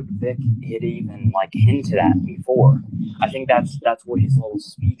that's what Vic had even like hinted at before. I think that's what his little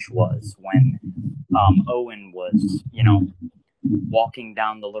speech was when Owen was, walking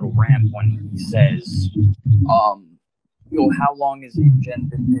down the little ramp when he says, how long has InGen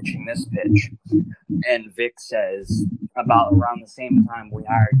been pitching this pitch? And Vic says, about around the same time we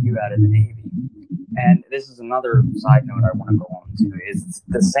hired you out of the Navy. And this is another side note I want to go on to, is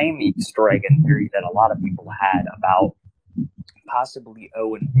the same Easter egg in theory that a lot of people had about possibly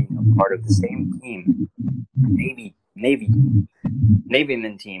Owen being a part of the same team,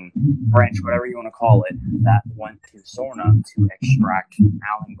 Navyman team, branch, whatever you want to call it, that went to Sorna to extract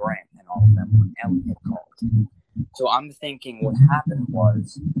Alan Grant and all of them when Elliot called. So I'm thinking what happened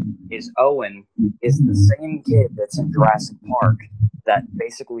is Owen is the same kid that's in Jurassic Park that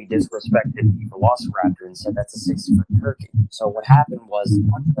basically disrespected the Velociraptor and said that's a 6-foot turkey. So what happened was he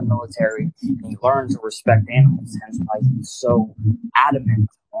went to the military and he learned to respect animals, hence why he's so adamant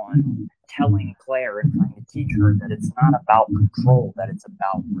on telling Claire and trying to teach her that it's not about control, that it's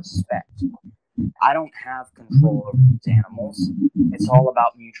about respect. I don't have control over these animals. It's all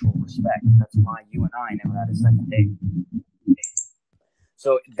about mutual respect. That's why you and I never had a second date.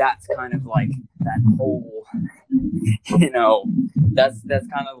 So that's kind of like that whole, that's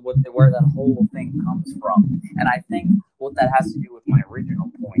kind of where that whole thing comes from. And I think what that has to do with my original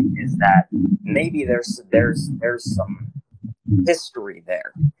point is that maybe there's some history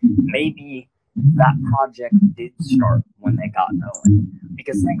there. Maybe that project did start when they got Owen.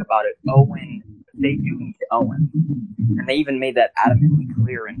 Because think about it, they do need Owen. And they even made that adamantly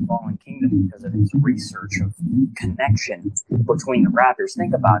clear in Fallen Kingdom because of his research of connection between the raptors.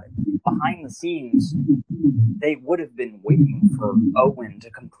 Think about it. Behind the scenes, they would have been waiting for Owen to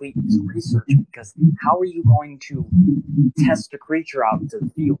complete his research, because how are you going to test a creature out into the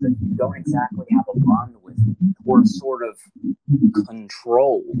field if you don't exactly have a bond with or sort of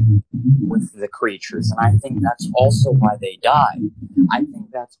control with the creatures? And I think that's also why they died. I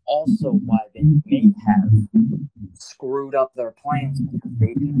think that's also why they may have screwed up their plans, because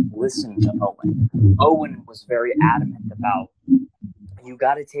they didn't listen to Owen. Owen was very adamant about, you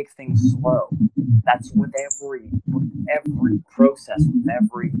got to take things slow. That's with every process, with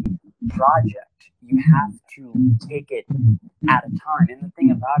every project. You have to take it at a time. And the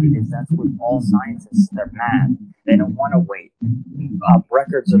thing about it is that's with all scientists. They're mad. They don't want to wait.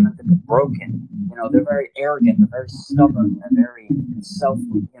 Records are meant to be broken. They're very arrogant. They're very stubborn. They're very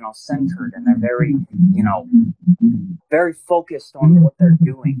centered, and they're very, very focused on what they're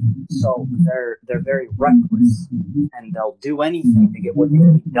doing. So they're very reckless, and they'll do anything to get what they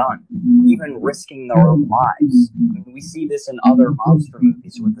need done, even risking their own lives. I mean, we see this in other monster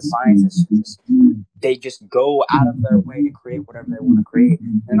movies with the scientists who just go out of their way to create whatever they want to create.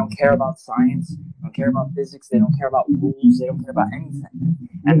 They don't care about science, they don't care about physics, they don't care about rules, they don't care about anything.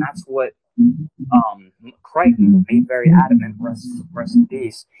 And that's what Crichton made very adamant, rest in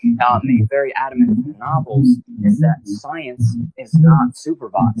peace, made very adamant in the novels, is that science is not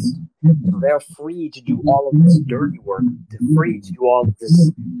supervised. So they're free to do all of this dirty work, free to do all of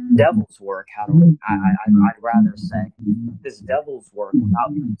this devil's work, I'd rather say, this devil's work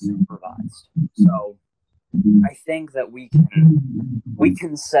without being supervised. So I think that we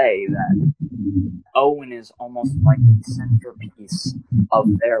can say that Owen is almost like the centerpiece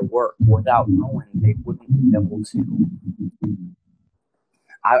of their work. Without Owen, they wouldn't be able to.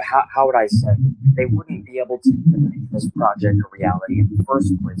 How would I say? They wouldn't be able to make this project a reality in the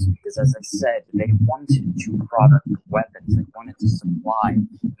first place, because, as I said, they wanted to product weapons. They wanted to supply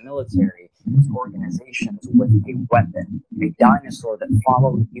the military, its organizations, with a weapon, a dinosaur that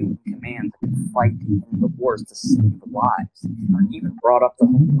followed human commands and could fight in the wars to save lives. And even brought up the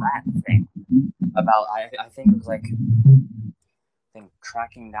whole rat thing about, I think it was like,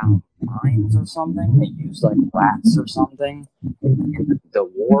 tracking down mines or something. They used like rats or something in the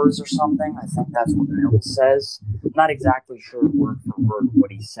wars or something. I think that's what Mills says. I'm not exactly sure word for word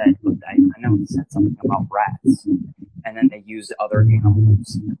what he said, but I know he said something about rats. And then they used other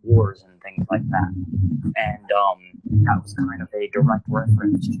animals in wars and things like that. And that was kind of a direct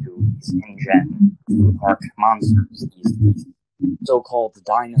reference to these InGen theme park monsters, these so-called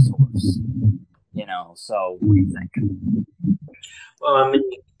dinosaurs. So what do you think? Well, I mean,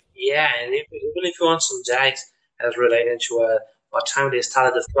 yeah, and even if you want some dates as related to what time they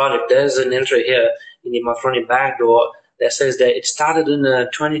started the project, there's an entry here in my front backdoor that says that it started in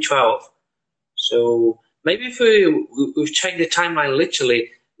 2012. So maybe if we've checked the timeline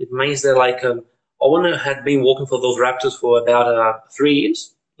literally, it means that Owen had been working for those Raptors for about 3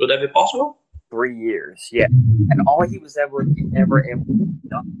 years. Would that be possible? 3 years, yeah. And all he was ever able to do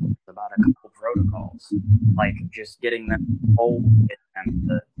was about a couple protocols, like just getting them whole, getting them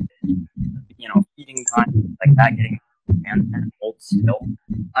the feeding time like that, getting and hold still.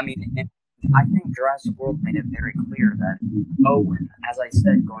 I mean, and I think Jurassic World made it very clear that Owen, as I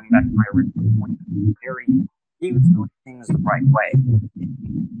said, going back to my original point, he was doing things the right way.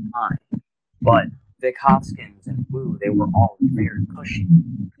 But Vic Hoskins and Wu, they were all very pushy.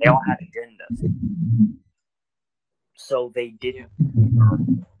 They all had agendas. So they didn't care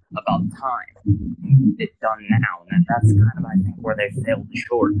about time. They needed it done now. And that's kind of, I think, where they failed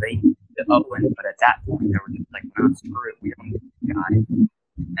short. They needed Owen, but at that point, they were just like, nah, screw it. We don't need the guy.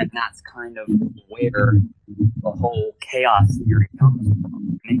 And that's kind of where the whole chaos theory comes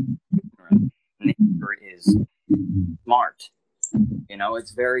from. Nature is smart.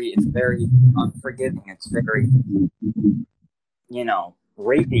 It's very unforgiving. It's very,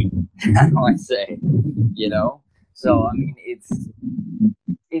 rapey, how do I say, So, I mean,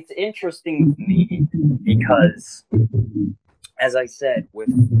 it's interesting to me because, as I said, with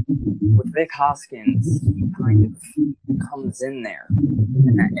Vic Hoskins, he kind of comes in there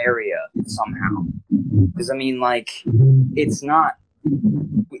in that area somehow. Because, I mean, like, it's not...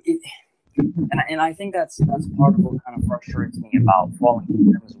 And I think that's part of what kind of frustrates me about Fallen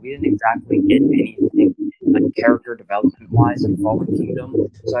Kingdom is we didn't exactly get anything like character development wise in Fallen Kingdom.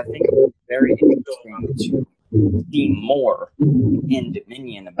 So I think it was very interesting to see more in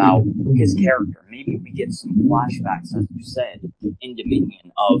Dominion about his character. Maybe we get some flashbacks, as you said, in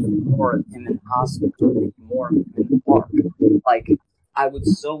Dominion of more of him in Hoskins or maybe more of him in the park. Like, I would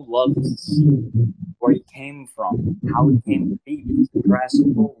so love to see where he came from, how he came to be, because in Jurassic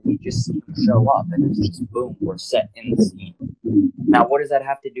World, we just see him show up, and it's just boom, we're set in the scene. Now, what does that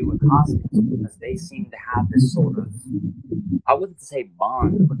have to do with Hoskins? Because they seem to have this sort of, I wouldn't say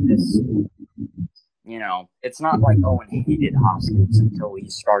bond, but this, it's not like Owen hated Hoskins until he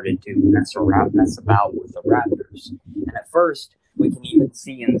started to mess about with the Raptors. And at first, we can even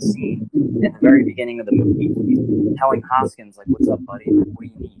see in the scene, in the very beginning of the movie, he's telling Hoskins, like, what's up, buddy? What do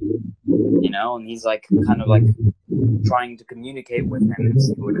you need? And he's, like, kind of, like, trying to communicate with him and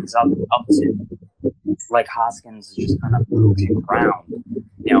see what he's up to. Like, Hoskins is just kind of poking around,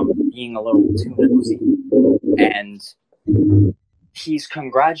 being a little too nosy. And he's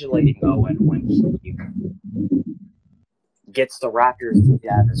congratulating Owen when he gets the Raptors to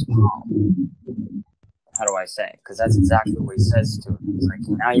get out of his palm. How do I say? Because that's exactly what he says to him. He's like,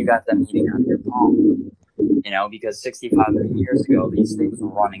 now you got them eating out of your palm. Because 65 million years ago, these things were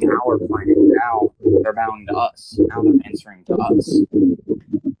running our planet. Now they're bowing to us. Now they're answering to us.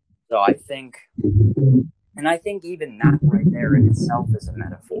 So I think even that right there in itself is a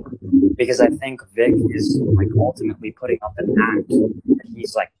metaphor. Because I think Vic is, like, ultimately putting up an act that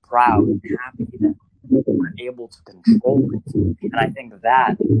he's, like, proud and happy that we're able to control it. And I think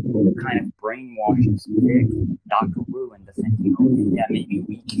that kind of brainwashes Vic, Dr. Wu, into thinking, okay, yeah, maybe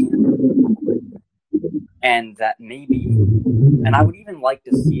we can control it. And that maybe, and I would even like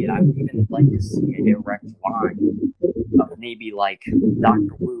to see it, I would even like to see a direct line of maybe, like,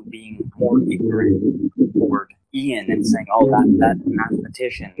 Dr. Wu being more ignorant toward Ian and saying, oh, that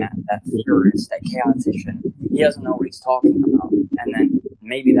mathematician, that theorist, that chaotician, he doesn't know what he's talking about. And then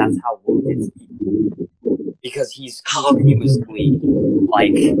maybe that's how Wu gets eaten. Because he's continuously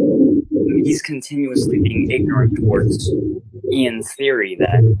being ignorant towards Ian's theory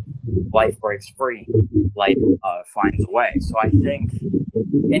that life breaks free, life finds a way. So I think,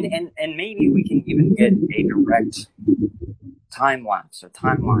 and maybe we can even get a direct time lapse or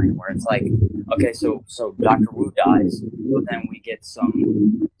timeline where it's like, okay, so Dr. Wu dies, but then we get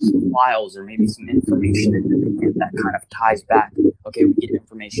some files or maybe some information in the that kind of ties back. Okay, we get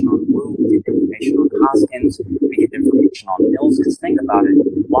information on Wu, we get information on Hoskins, we get information on Mills. Because think about it,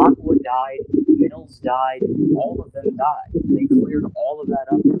 Lockwood died, Mills died, all of them died. They cleared all of that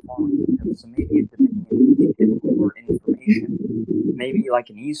up in Fallen Kingdom. So maybe at the beginning we get more information. Maybe like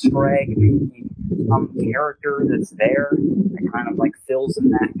an Easter egg, maybe some character that's there that kind of like fills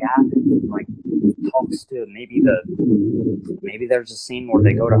in that gap and like talks to maybe there's a scene where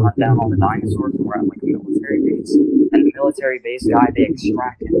they go to hunt down all the dinosaurs and we're at like a military base, and the military base guy, they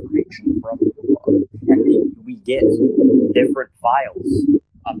extract information from the book, and maybe we get different files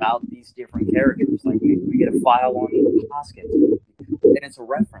about these different characters. Like maybe we get a file on Hoskins and it's a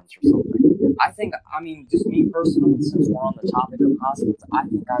reference or something. I mean, just me personally, since we're on the topic of Hoskins, I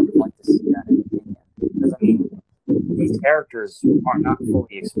think I would like to see that in Dominion. Because, I mean, these characters are not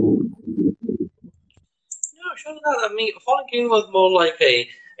fully explored. No, sure not. I mean, Fallen Kingdom was more like a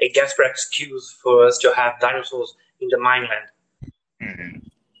Gasper excuse for us to have dinosaurs in the mainland. Mm-hmm.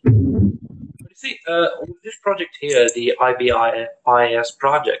 But you see, with this project here, the IBIS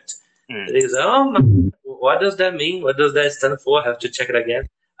project, It is, what does that mean? What does that stand for? I have to check it again.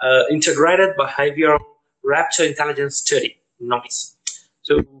 Integrated Behavioral Raptor Intelligence Study. Nice.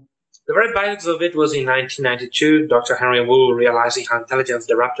 So the very basics of it was in 1992, Dr. Henry Wu realizing how intelligent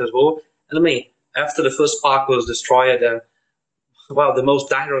the raptors were. And I mean, after the first park was destroyed, well, the most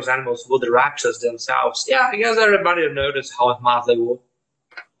dangerous animals were the raptors themselves. Yeah, I guess everybody noticed how smart they were.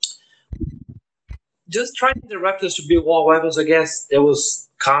 Just training the raptors to be war weapons, I guess, it was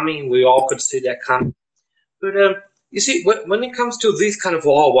coming. We all could see that coming. But you see, when it comes to these kind of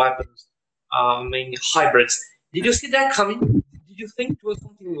war weapons, I mean, hybrids, did you see that coming? Did you think it was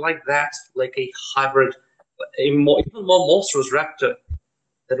something like that, like a hybrid, even more monstrous raptor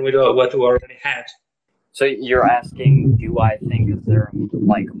than what we already had? So you're asking, do I think is there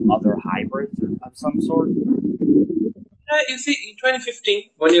like other hybrids of some sort? You see, in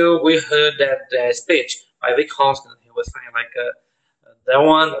 2015, when we heard that speech by Vic Hoskins, he was saying like that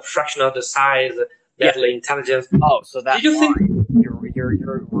one a fraction of the size, deadly intelligence. Oh, so that Did you line, think?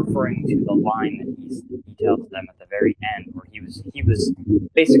 you're referring to the line that he tells them at the very end, where he was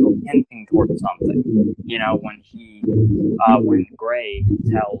basically hinting towards something. You know, when Gray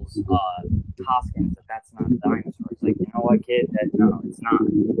tells Hoskins that that's not a dinosaur, he's like, you know what, kid, no, it's not.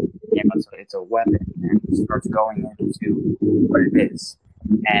 You know, it's a weapon, and he starts going into what it is.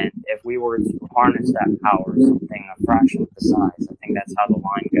 And if we were to harness that power, something a fraction of the size, I think that's how the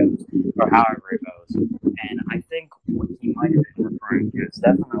line goes, or however it goes. And I think what he might have been referring to is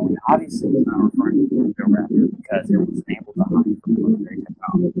definitely, obviously, he's not referring to the Indoraptor because it wasn't able to hide from military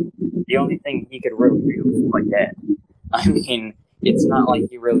technology. The only thing he could really do was play dead. I mean, it's not like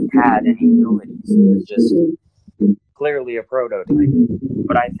he really had any abilities. He was just clearly a prototype.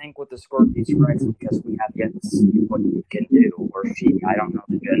 But I think with the Scorpius Rex, because we have yet to see what he can do, or she, I don't know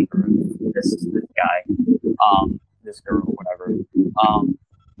the gender of this guy, this girl, whatever.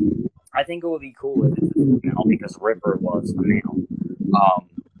 I think it would be cool if it's a female, because Ripper was a male.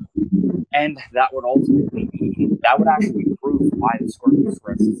 And that would ultimately mean, that would actually prove why the Scorpius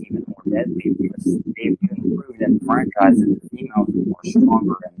Rex is even more deadly, because they've even proved in the franchise that the females are more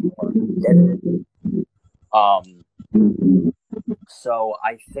stronger and more deadly. So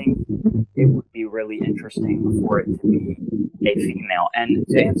I think it would be really interesting for it to be a female. And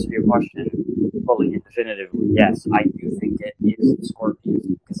to answer your question fully and definitively, yes, I do think it is the Scorpius,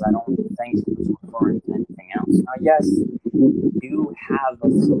 because I don't think it was referring to anything else. Now, yes, we do have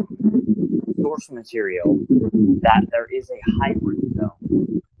some source material that there is a hybrid, though,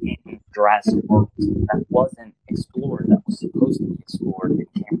 in Jurassic World that wasn't explored, that was supposed to be explored in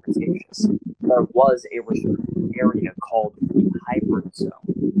Camp Cretaceous. There was a restricted area called the Hybrid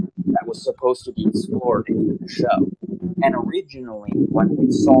Zone that was supposed to be explored in the show. And originally, when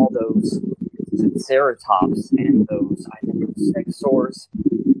we saw those Ceratops and those, I think it was Stegosaurs,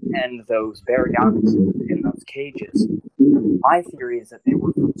 and those Baryonyxes in those cages, my theory is that they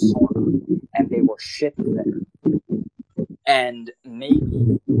were from Sorna, and they were shipped there. And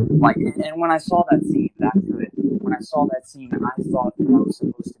maybe, like, and when I saw that scene, back to it, when I saw that scene, I thought that was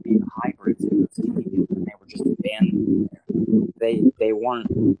supposed to be the hybrids in those cages, and they were just abandoned there. They weren't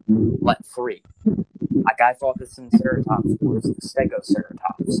let free. Like, I thought the Triceratops was the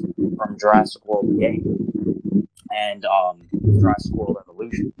Stegoceratops from Jurassic World game and Jurassic World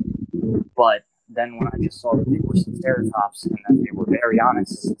Evolution. But then when I just saw that they were Triceratops and that they were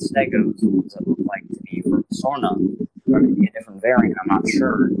Baryonyxes and Stegos, the ones that looked like to be from Sorna, or maybe a different variant, I'm not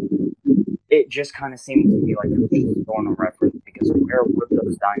sure. It just kind of seemed to me like it was just a Sorna reference, because where would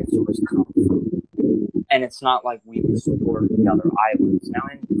those dinosaurs come from? And it's not like we explored the other islands. Now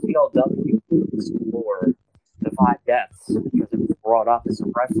in PLW, we explored the 5 deaths because it was brought up as a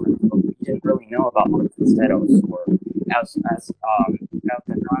reference, but we didn't really know about Montisteros or El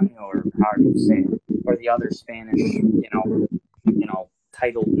Tenano, or however you say it, or the other Spanish,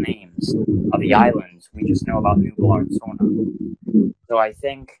 titled names of the islands. We just know about Nublar and Sorna. So I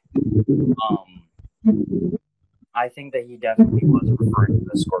think that he definitely was referring to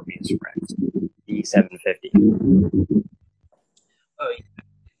the Scorpius Rex, the 750. Oh, it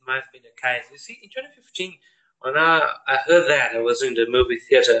might have been the case. You see, in 2015, when I heard that, I was in the movie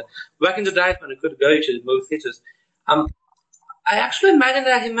theater. Back in the days when I could go to the movie theaters, I actually imagined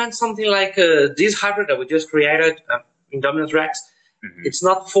that he meant something like this hybrid that we just created, Indominus Rex. Mm-hmm. It's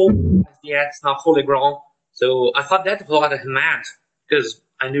not full yet, it's not fully grown. So I thought that was what he meant, because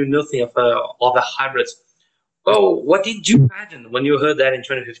I knew nothing of all the hybrids. Oh, what did you imagine when you heard that in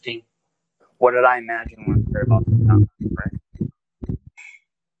 2015? What did I imagine when I heard about the Indominus Rex?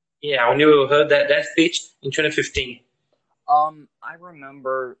 Yeah, when you heard that speech in 2015. I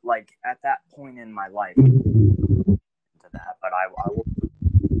remember, like, at that point in my life, to that, but I will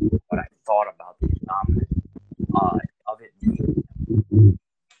what I Indominus, of it being.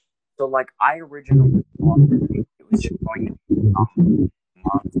 So, like, I originally thought that maybe it was just going to be some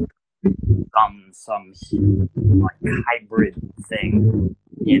monster, some like hybrid thing,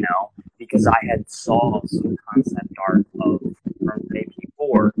 because I had saw some concept art of from the day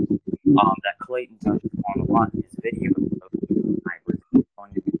before, that Clayton touched upon a lot in his video of hybrid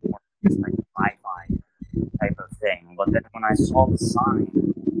going to be more just like a sci-fi type of thing. But then when I saw the sign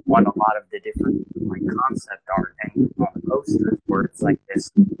on a lot of the different like concept art and on the posters where it's like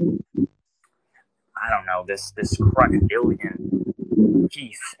this, I don't know, this crocodilian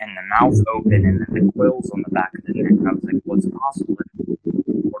teeth and the mouth open and then the quills on the back of the neck, I was like, what's possible?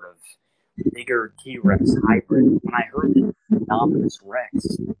 Sort of bigger T-Rex hybrid. When I heard the Indominus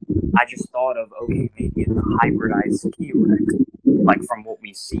Rex, I just thought of, okay, maybe it's a hybridized T-Rex, like from what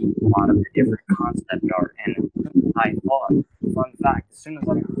we see in a lot of the different concept art. And I thought, fun fact, as soon as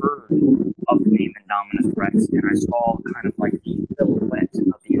I heard of the name Indominus Rex and I saw kind of like the silhouette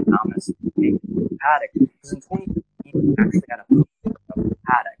of the Indominus paddock, because in 2015 I actually had a poster of the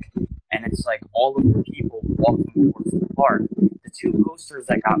paddock, and it's like all of the people walking towards the park. The two posters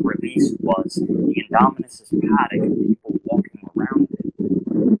that got released was the Indominus' paddock and people walking around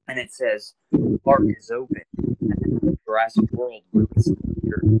it, and it says the park is open, and then Jurassic World released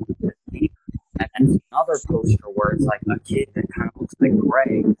here. And then another poster where it's like a kid that kind of looks like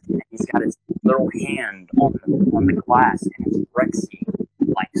Gray, and he's got his little hand on the glass, and it's Rexy,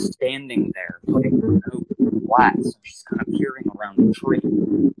 like standing there, putting her nose in the glass, and she's kind of peering around the tree.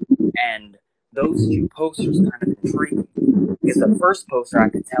 And those two posters kind of intrigued me, because the first poster I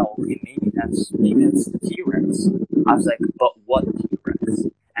could tell, okay, maybe that's the T-Rex. I was like, but what T-Rex?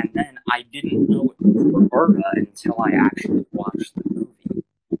 And then I didn't know it was Roberta until I actually watched the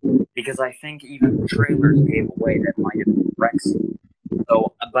movie, because I think even the trailers gave away that might have been Rexy.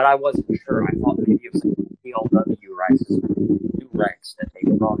 So, but I wasn't sure. I thought maybe it was like PLW Rice's new Rex that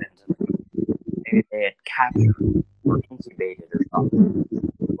they brought into the movie. Maybe they had captured or incubated or something.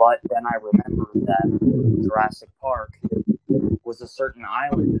 But then I remembered that Jurassic Park was a certain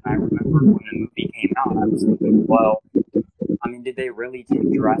island, and I remembered when the movie came out, I was thinking, well, I mean, did they really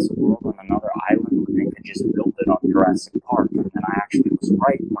take Jurassic World on another island when they could just build it on Jurassic Park? And then I actually was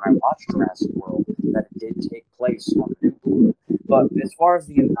right when I watched Jurassic World that it did take place on the new. But as far as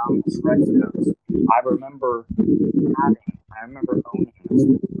the Indominus Rex goes, I remember owning this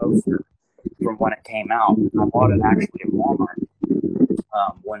poster from when it came out. I bought it actually at Walmart.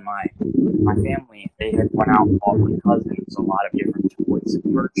 When my family, they had went out and bought my cousins a lot of different toys and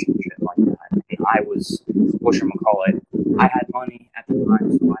merch and shit like that. And I was, whatchamacallit, I had money at the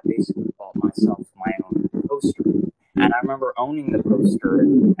time, so I basically bought myself my own poster. And I remember owning the poster,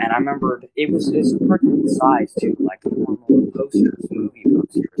 and I remembered it was a pretty big size too, like normal posters, movie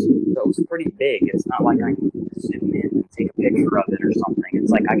posters. So it was pretty big. It's not like I needed to zoom in and take a picture of it or something.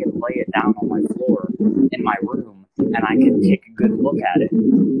 It's like I could lay it down on my floor in my room, and I could take a good look at it.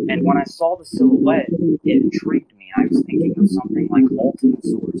 And when I saw the silhouette, it intrigued me. I was thinking of something like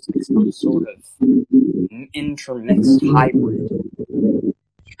Ultimasaurus, like some sort of intermixed hybrid.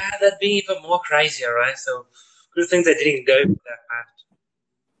 Yeah, that'd be even more crazier, right? So, good thing they didn't go for that path.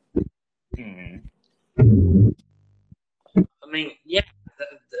 I mean, yeah,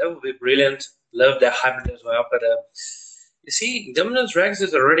 that would be brilliant. Love that hybrid as well. But you see, Indominus Rex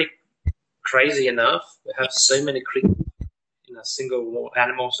is already crazy enough. We have so many creatures in a single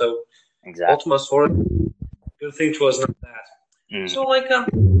animal. So, exactly. Ultimasaurus, good thing it was not that. So, like, how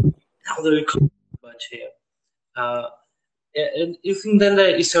do we come much here? And you think then the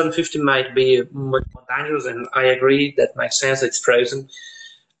E750 might be much more dangerous, and I agree, that makes sense, it's frozen.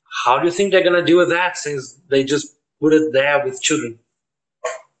 How do you think they're going to deal with that, since they just put it there with children?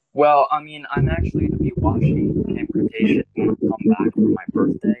 Well, I mean, I'm actually going to be watching Camp Cretaceous when I come back for my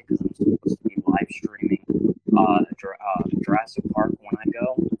birthday, because I'm supposed to be live streaming Jurassic Park when I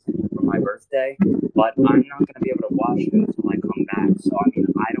go for my birthday, but I'm not going to be able to watch it until I come back. So, I mean,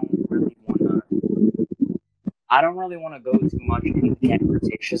 I don't really want to go too much into Camp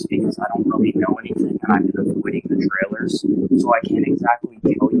Cretaceous, because I don't really know anything, and I've been avoiding the trailers, so I can't exactly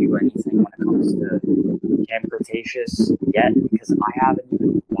tell you anything when it comes to Camp Cretaceous yet, because I haven't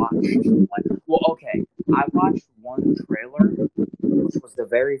even watched, okay, I watched one trailer, which was the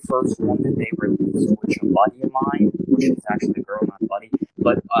very first one that they released, which a buddy of mine, which is actually a girl, not a buddy,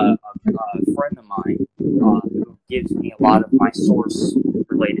 but a friend of mine, who gives me a lot of my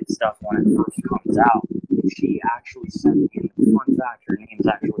source-related stuff when it first comes out, she actually sent me, and the fun fact, her name's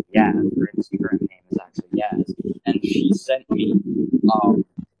actually Yaz, her Instagram name is actually Yaz, and she sent me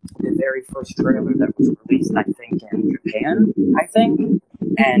the very first trailer that was released, I think, in Japan,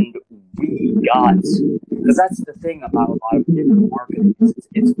 And we got, because that's the thing about a lot of different marketing,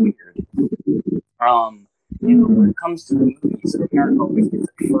 it's weird. When it comes to the movies, America always gets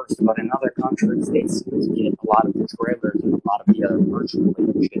it first, but in other countries, they seem to get a lot of the trailers and a lot of the other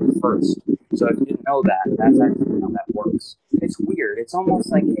merch-related shit first. So if you didn't know that, that's actually how that works. It's weird. It's almost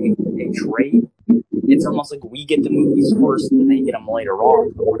like a trade. It's almost like we get the movies first and they get them later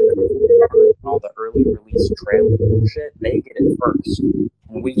on. But when it comes to all the early release trailers and shit, they get it first.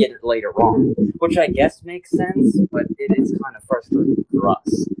 And we get it later on. Which I guess makes sense, but it is kind of frustrating for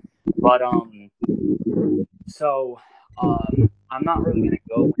us. But, I'm not really going to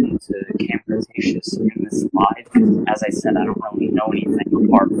go into Camp Cretaceous in this slide because, as I said, I don't really know anything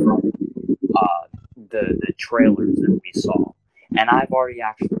apart from the trailers that we saw. And I've already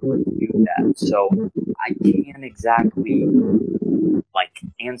actually reviewed that, so I can't exactly,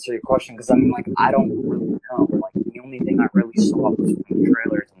 answer your question because, I don't really know. The only thing I really saw was from the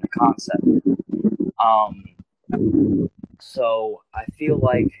trailers and the concept. So I feel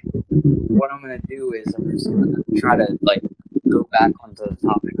like what I'm going to do is I'm just going to try to, go back onto the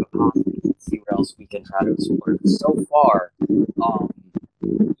topic of Hoskins and see what else we can try to explore. So far,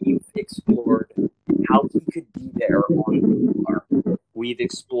 we've explored how he could be there on Earth. We've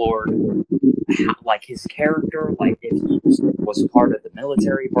explored, his character, if he was part of the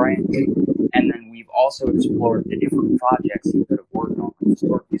military branch. And then we've also explored the different projects he could have worked on, like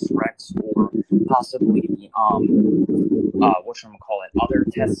Scorpius Rex, or possibly other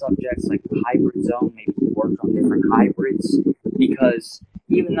test subjects like the hybrid zone. Maybe he worked on different hybrids, because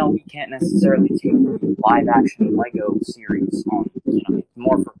even though we can't necessarily take the live action Lego series on, it's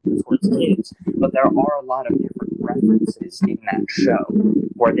more towards kids, but there are a lot of different references in that show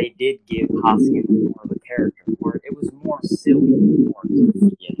where they did give Hoskins more of a character, where it was more silly, more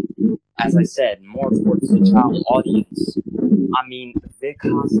goofy, and as I said, more towards the child audience. Vic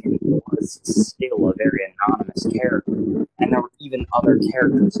Hoskins was still a very anonymous character, and there were even other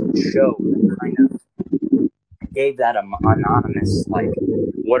characters in the show that kind of gave that anonymous,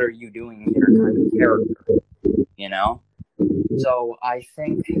 what are you doing here kind of character, So I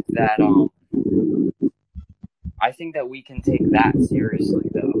think that we can take that seriously,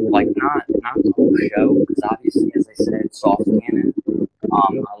 though. Not the whole show, because obviously, as I said, it's soft canon.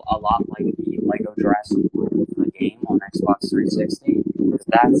 A lot like the Lego Jurassic World, the game on Xbox 360, because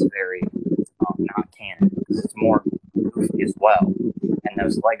that's very not canon, because it's more goofy as well, and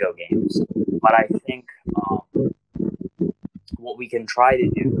those Lego games. But I think what we can try to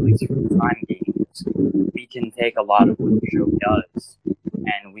do, at least for the time being, is we can take a lot of what the show does,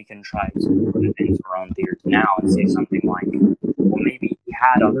 and we can try to put it into our own theaters now and say something like, well, maybe he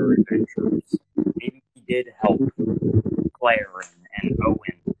had other adventures. Maybe he did help Claire and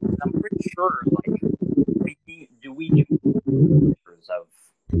Owen. I'm pretty sure, we do pictures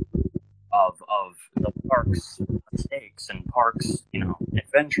of the park's mistakes and park's,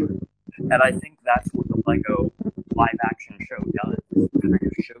 adventure. And I think that's what the Lego live action show does. It kind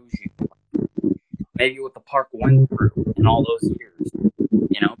of shows you maybe what the park went through in all those years.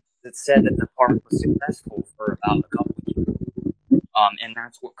 It said that the park was successful for about a couple of years. And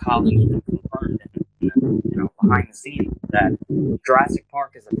that's what Colin even confirmed in behind the scenes, that Jurassic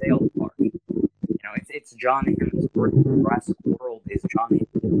Park is a failed park. It's John Hammond's work. Jurassic World is John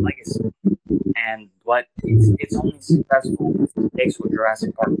Hammond's legacy. But it's only successful if it takes what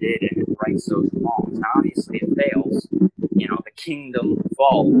Jurassic Park did and it rights those wrongs. Now, obviously, it fails. The kingdom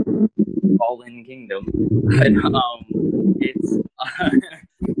fallen kingdom. But it's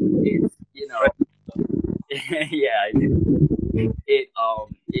yeah,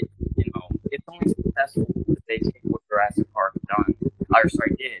 it's only successful if they take what Jurassic Park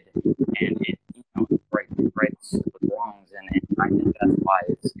did, and it rights the wrongs, and I think that's why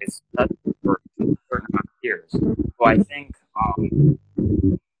it's successful for a certain amount of years. So I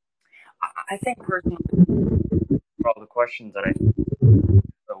think personally, for all the questions that I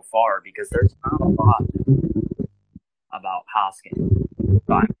so far, because there's not a lot about Hoskins.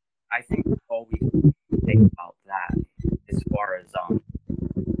 So I think all we can think about that as far as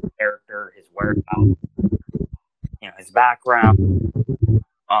character, his whereabouts, his background.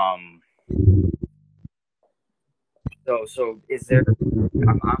 So is there?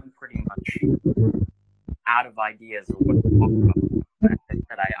 I'm pretty much out of ideas of what to talk about. But I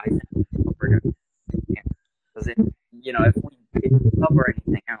said I think we're going to, because if we cover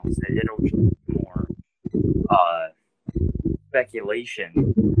anything else, it'll just be more speculation.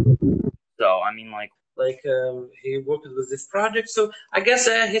 So he worked with this project. So I guess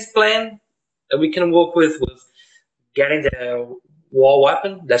his plan that we can work with was getting the war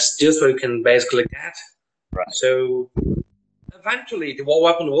weapon. That's just what you can basically get. Right. So eventually the war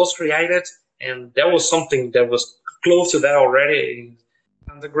weapon was created, and there was something that was close to that already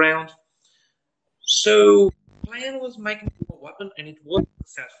underground. So the plan was making a weapon, and it was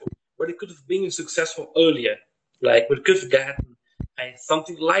successful. But it could have been successful earlier. Like we could have gotten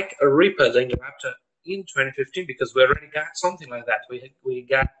something like a Reaper, the Indoraptor, in 2015, because we already got something like that. We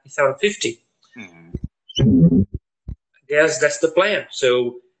got 750. Mhm. I guess that's the plan.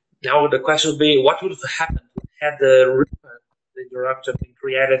 So now the question would be, what would have happened had the Reaper, the Indoraptor, been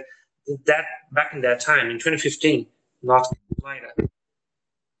created that back in that time in 2015, not later?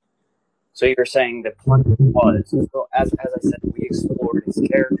 So you're saying the plan was, so as I said, we explored his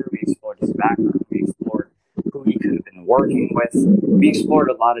character, we explored his background, we explored who he could have been working with. We explored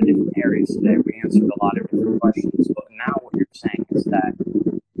a lot of different areas today. We answered a lot of different questions. But now what you're saying is that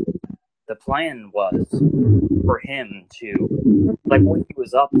the plan was for him to, like what he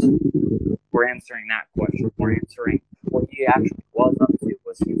was up to, we're answering that question. We're answering what he actually was up to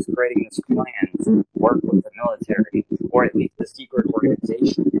was he was creating this plan to work with the military, or at least the secret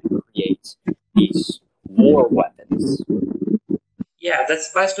organization, and create these war weapons. Yeah,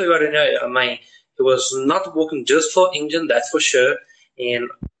 that's basically what I know. I mean, he was not working just for England, that's for sure. And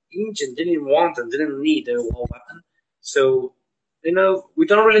England didn't want and didn't need a war weapon. So, we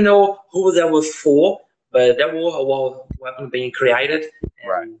don't really know who that was for, but there was a war weapon being created, and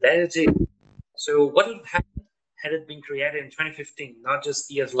Right. that is it. So, what would happen had it been created in 2015, not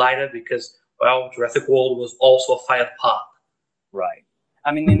just years later, because, well, Jurassic World was also a fired part. Right.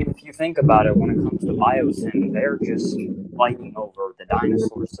 I mean, and if you think about it, when it comes to Biosyn, they're just fighting over the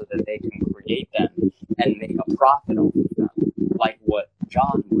dinosaurs so that they can create them and make a profit off of them, like what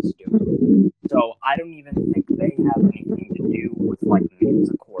John was doing. So I don't even think they have anything to do with like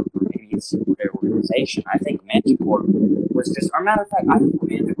Manticore, or maybe it's their organization. I think Manticore was just, or matter of fact, I think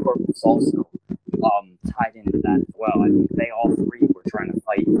Manticore was also tied into that as well. I think they all three were trying to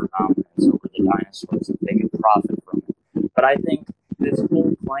fight for dominance over the dinosaurs so they could profit from it. But I think this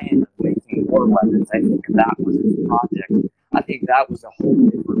whole plan of making war weapons, I think that was its project. I think that was a whole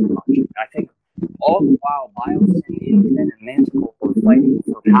different project. I think all the while Biosyn, Infin, and Manticore were fighting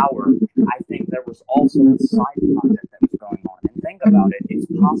for power, I think there was also a side project that was going on. And think about it, it's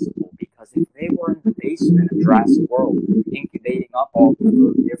possible because if they were in the basement of Jurassic World incubating up all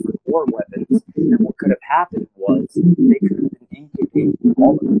those different war weapons, then what could have happened was they could have been incubating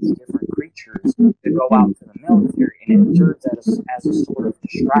all of these different creatures to go out to the military, and it serves as a sort of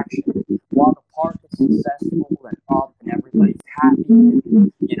distraction. While the park is successful and up and everybody's happy,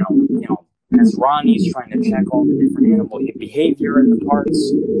 and as Ronnie's trying to check all the different animal behavior in the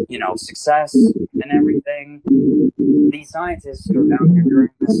parks, success and everything, these scientists go down here doing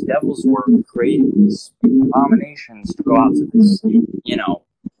this devil's work, creating these abominations to go out to this,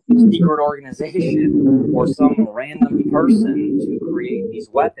 secret organization or some random person to create these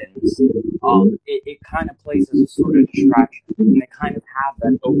weapons. It kind of plays as a sort of distraction, and they kind of have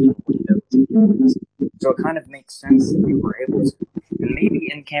that open window to do this. So it kind of makes sense that we were able to. And maybe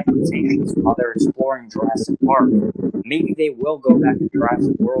in Camp Cretaceous, while they're exploring Jurassic Park, maybe they will go back to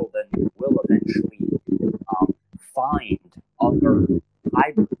Jurassic World and will eventually find other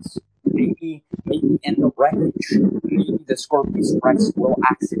hybrids. Maybe in the wreckage, maybe the Scorpius Rex will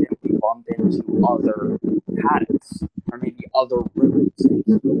accidentally bump into other paddocks, or maybe other rooms.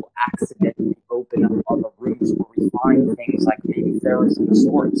 Maybe will accidentally open up other rooms where we find things like maybe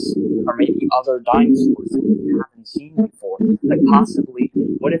Therizinosaurus, or maybe other dinosaurs that we haven't seen before. Like possibly,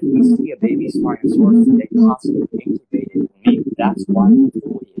 what if we see a baby Spinosaurus that they possibly incubated, and maybe that's why the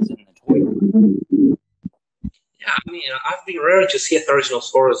toy is in the toy line. Yeah, I mean, I've been rare to see a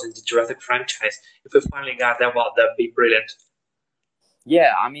Therizinosaurus in the Jurassic franchise. If we finally got that, well, that'd be brilliant.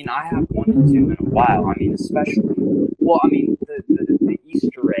 Yeah, I mean, I haven't wanted to in a while. I mean, especially, the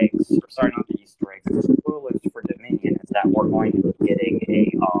Easter eggs, or sorry, not the Easter eggs, the spoilers for Dominion is that we're going to be getting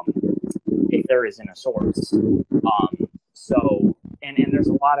a Therizinosaurus. So, and there's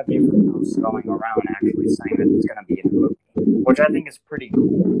a lot of different posts going around actually saying that it's going to be in the movie, which I think is pretty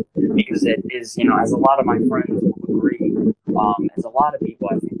cool, because it is, as a lot of my friends will agree, as a lot of people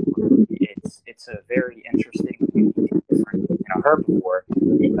I think will agree, it's a very interesting, different, herbivore,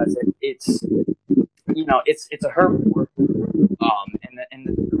 because it's a herbivore, and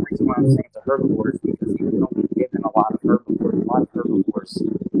the reason why I'm saying it's a herbivore is because even though we've given a lot of herbivores,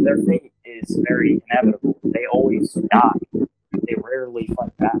 their fate is very inevitable. They always die. They rarely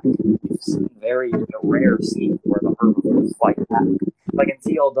fight back. We've seen very rare scenes where the herbivores fight back. Like in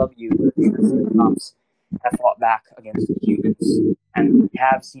TLW, the Triceratops have fought back against the humans, and we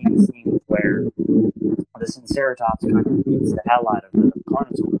have seen scenes where the Triceratops kind of beats the hell out of the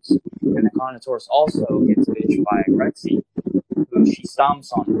Carnotaurus, and the Carnotaurus also gets bitched by Rexy, she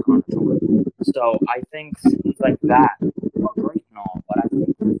stomps on the carnivore. So I think things like that are great and all, but I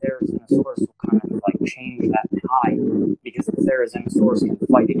think the Therizinosaurus will kind of like change that tide, because the Therizinosaurus can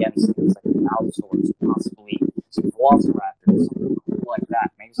fight against things like the Allosaurus, possibly some Velociraptors, something cool like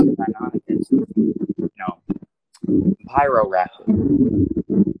that, maybe some Deinonychus, Pyroraptor.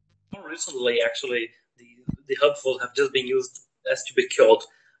 More recently, actually, the herbivores have just been used as to be killed.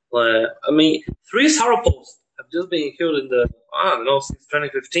 I mean, 3 sauropods have just been killed in the, I don't know, since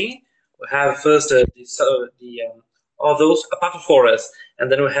 2015. We have first all those apatosaurus, and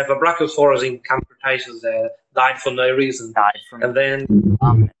then we have a brachiosaurus in Camp Cretaceous that died for no reason. And then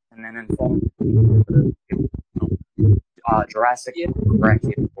in Jurassic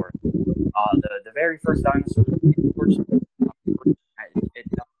Brachiosaurus. The very first dinosaur, unfortunately,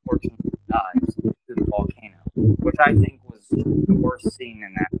 died to the volcano, which I think was the worst scene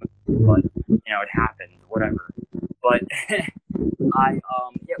in that movie. But it happened, whatever. But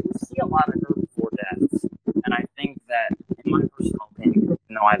we see a lot of herbivore deaths, and I think that, in my personal opinion,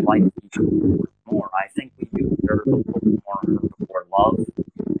 I like these herbivores more. I think we do deserve a little more herbivore love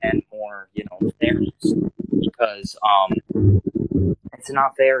and more, fairness, because it's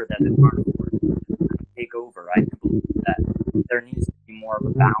not fair that the carnivores take over. I believe that there needs to be more of a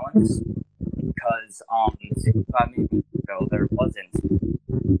balance, because 65 years ago there wasn't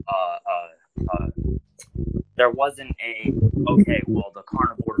the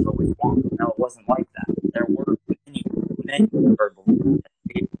carnivores always won. No, it wasn't like that. There were many herbivores that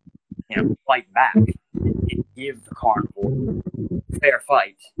did, fight back and give the carnivore a fair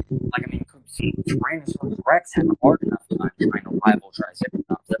fight. Like, Tyrannosaurus Rex had a hard enough time trying to rival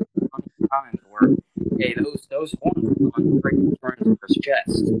Triceratops. There were plenty of times where, those horns were going to break the Tyrannosaurus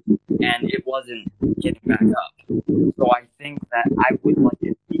chest, and it wasn't getting back up. So I think that I would like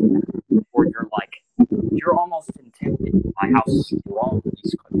to see that, where you're almost intimidated by how strong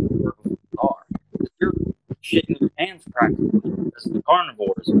these herbivores are. You're shitting your pants practically as the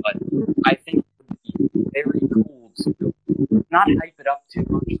carnivores, but I think it would be very cool to not hype it up too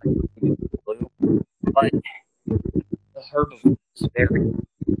much like we do with Blue, but the herbivores very,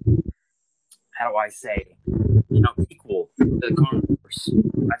 how do I say, equal to the carnivores.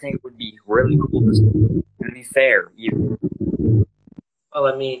 I think it would be really cool to see, and be fair, even.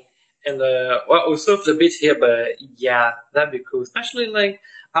 Well, we surfed a bit here, but yeah, that'd be cool. Especially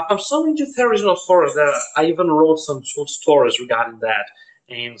I'm so into Therizinosaurus that I even wrote some short stories regarding that,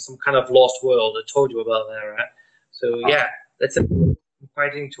 and some kind of lost world. I told you about that, right? So yeah, that's I'm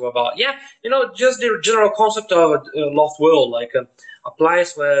quite into about. Yeah, just the general concept of a lost world, like a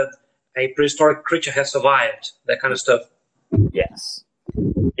place where a prehistoric creature has survived, that kind of stuff. Yes.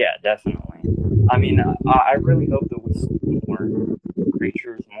 Yeah, definitely. I really hope that we see more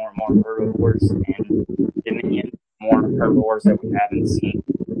creatures, more herbivores, and Dominion, more herbivores that we haven't seen.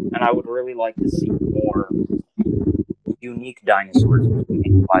 And I would really like to see more unique dinosaurs being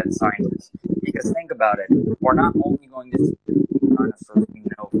made by the scientists. Because think about it, we're not only going to see dinosaurs we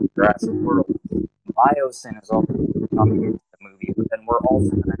know from Jurassic World. Biosyn is also coming into the movie, but then we're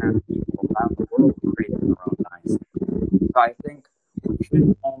also going to have people around the world creating their own dinosaurs. So I think we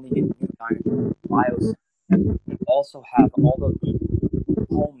shouldn't only get new dinosaurs from Biosyn, and we can also have all of the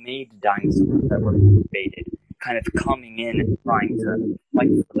homemade dinosaurs that were incubated kind of coming in and trying to fight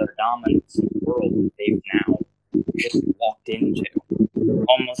for their dominance in the world that they've now just walked into.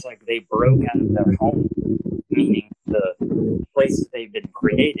 Almost like they broke out of their home, meaning the places they've been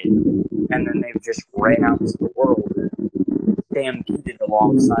created, and then they've just ran out into the world and stampeded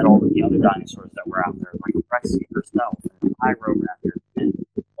alongside all of the other dinosaurs that were out there, like Rexy herself, and Pyroraptor, and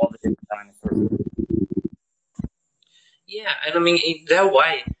all the different dinosaurs. Yeah, and in that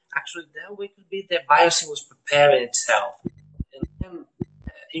way, could be that Biosyn was preparing itself, and then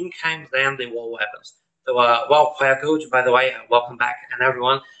in came then the war weapons. So, Fire Coach, by the way, welcome back, and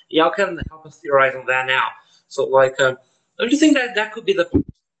everyone. Y'all can help us theorize on that now. So, don't you think that could be the point?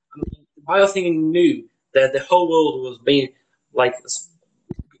 Biosyn knew that the whole world was being,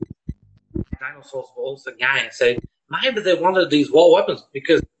 dinosaurs were also dying. So, maybe they wanted these war weapons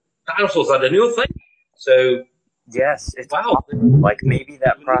because dinosaurs are the new thing. So, yes, it's possible. Maybe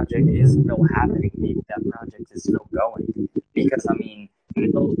that project is still happening. Maybe that project is still going. Because,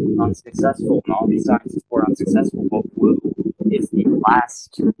 Mills was unsuccessful, and all these scientists were unsuccessful, but Wu is the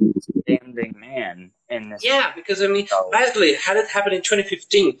last standing man in this. Yeah, because, basically, had it happened in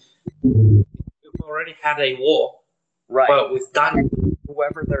 2015, we already had a war. Right. But with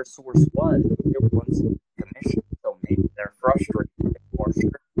whoever their source was, it was commissioned, so maybe they're frustrated.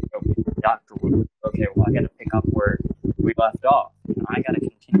 Dr. Wu, okay, well, I got to pick up where we left off. I got to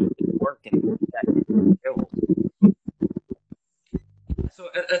continue to work and get that killed.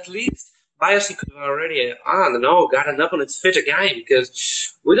 at least Biosyn could have already, I don't know, gotten up on its feet again,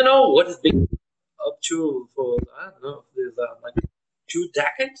 because we don't know what it's been up to for, I don't know, like 2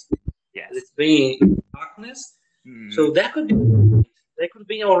 decades. Yes. It's been in darkness. Mhm. So that could be, they could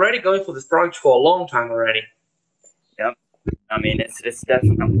be already going for this project for a long time already. Yep. I mean, it's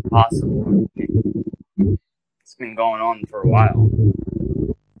definitely possible. It's been going on for a while.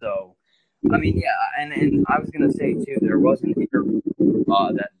 So, I mean, yeah, and I was gonna say too, there was an interview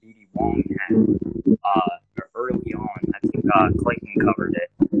that BD Wong had early on. I think Clayton covered it,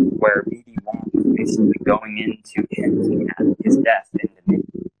 where BD Wong was basically going into hinting at his death in the mid,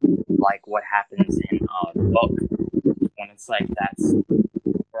 like what happens in the book when it's like that's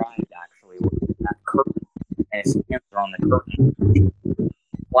bride actually with that curtain and his hands are on the curtain,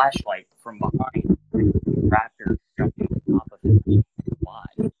 flashlight from behind, raptor jumping on top of him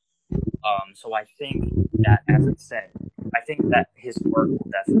alive. So I think that, as I said, I think that his work will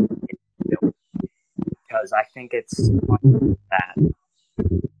definitely get built, because I think it's that,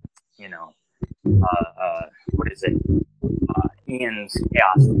 you know, what is it? Ian's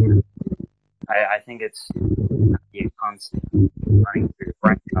chaos theory. I think it's gonna be a constant running through the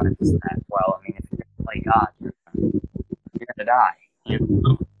franchise that, well, I mean, if you're gonna play God, you're gonna die. You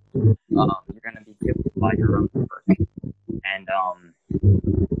know? You're gonna be killed by your own work, and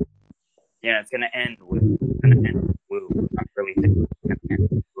yeah, it's gonna end with Woo. I really think it's gonna end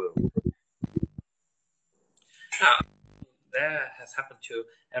with Woo. That has happened to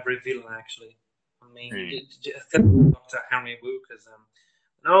every villain, actually. I mean, just Dr. Henry Wu, because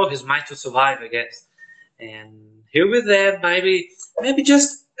no, his mind to survive, I guess. And here with that, maybe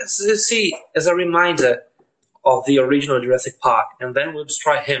just as a reminder of the original Jurassic Park, and then we'll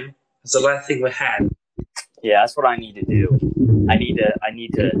destroy him as the last thing we had. Yeah, that's what I need to do. I need to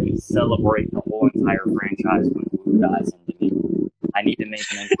celebrate the whole entire franchise when Wu dies into me. I need to make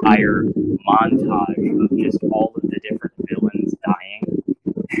an entire montage of just all of the different villains dying.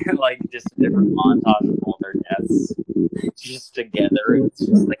 Like just a different montage of all their deaths. Just together. It's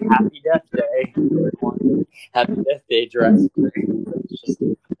just like Happy Death Day, everyone. Happy Death Day, Jurassic Park. It's just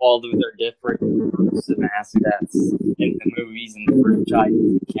all of their different groups of mass deaths in the movies and the franchise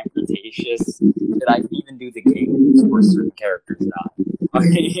became Cretaceous. That I can even do the games where certain characters die.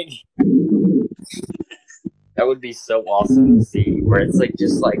 That would be so awesome to see, where it's like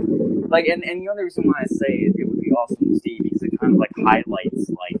just like and the other reason why I say it would be awesome to see, because it kind of like highlights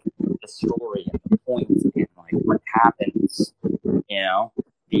like the story and the points and like what happens, you know,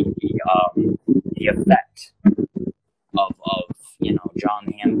 the effect of John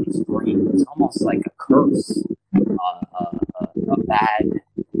Hammond's dream. It's almost like a curse, a bad,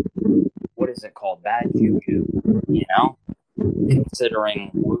 what is it called, bad juju, you know,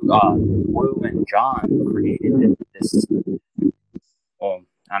 considering Wu and John created this, well,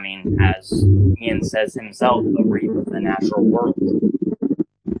 I mean, as Ian says himself, the rape of the natural world.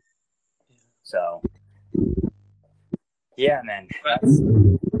 So, yeah, man, that's,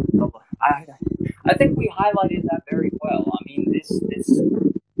 I think we highlighted that very well. I mean, this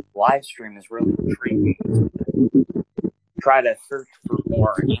live stream is really intriguing to try to search for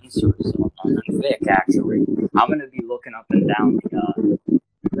more answers on Vic, actually. I'm going to be looking up and down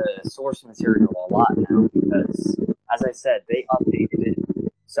the source material a lot now, because, as I said, they updated it.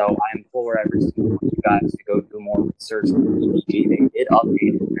 So I implore every single one of you guys to go do more research on EPG. They did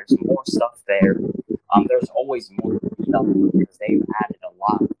update it. There's more stuff there. There's always more to read up because they've added a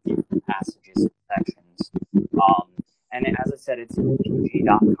lot of different passages and sections. And as I said, it's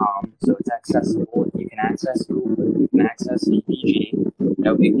EPG.com, so it's accessible. If you can access Google, you can access EPG.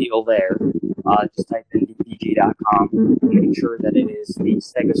 No big deal there. Just type in EPG.com. Make sure that it is the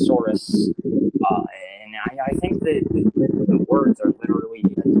Stegosaurus. And I think that the words are literally,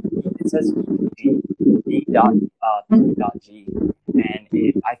 it says EPG, D.P.G. And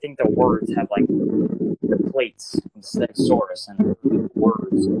I think the words have like the plates of Stegosaurus, and the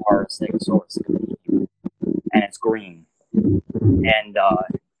words are Stegosaurus. And it's green. And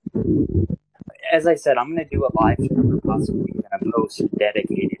as I said, I'm going to do a live stream, or possibly a post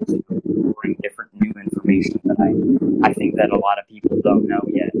dedicated to exploring different new information that I think that a lot of people don't know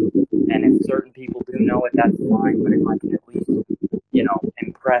yet. And if certain people do know it, that's fine. But if I can at least,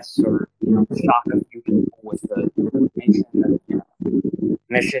 impress or shock a few people with the information,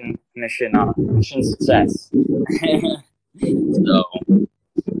 mission success. So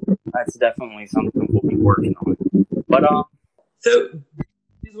that's definitely something we'll be working on. But so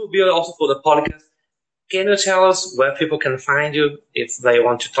this will be also for the podcast. Can you tell us where people can find you if they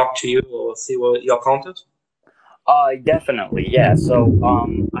want to talk to you or see your content? Definitely, yeah. So,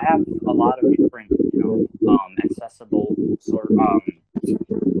 I have a lot of different, accessible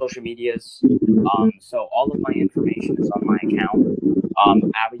social medias. So all of my information is on my account.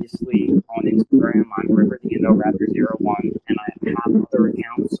 Obviously on Instagram, I'm River the Indoraptor 01, and I have other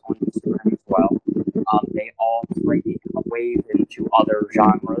accounts on Instagram as well. They all wave into other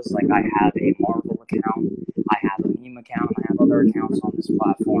genres. Like I have a Marvel account, I have a meme account, I have other accounts on this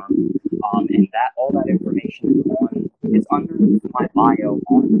platform. And that all that information is it's underneath my bio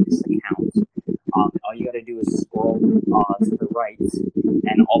on this account. All you got to do is scroll to the right,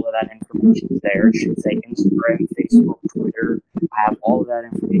 and all of that information is there. It should say Instagram, Facebook, Twitter. I have all of that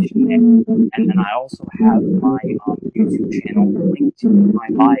information there. And then I also have my YouTube channel linked in my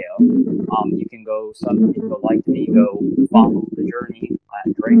bio. You can go like me, go follow the journey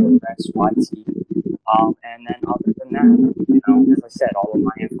at DragoXYT. And then other than that, as I said, all of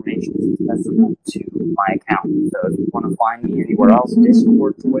my information is accessible to my account. So if you want to find me anywhere else,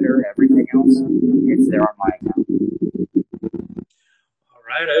 Discord, Twitter, everything else, it's there on my account. All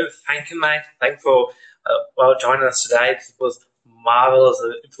right. Oh, thank you, mate. Thanks for joining us today. It was marvelous.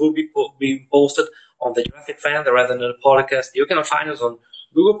 It will be being posted on the Jurassic Fan, the Resident Podcast. You can find us on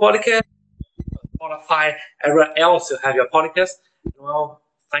Google Podcast, Spotify, everywhere else you have your podcast. Well,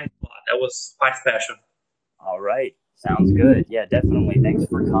 thanks a lot. That was quite special. All right. Sounds good. Yeah, definitely. Thanks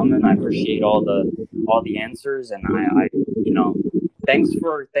for coming. I appreciate all the answers, and I thanks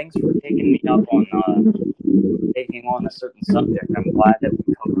for taking me up on taking on a certain subject. I'm glad that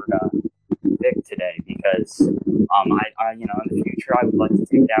we covered Vic today because I in the future I would like to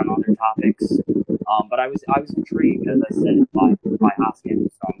take down other topics. But I was intrigued, as I said, by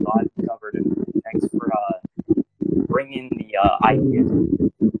Hoskins, so I'm glad we covered it. Thanks for bringing the idea.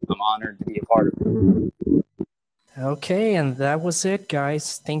 I'm honored to be a part of it. Okay, and that was it,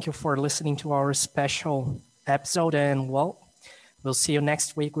 guys. Thank you for listening to our special episode, and well, we'll see you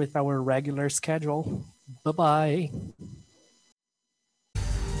next week with our regular schedule. Bye-bye.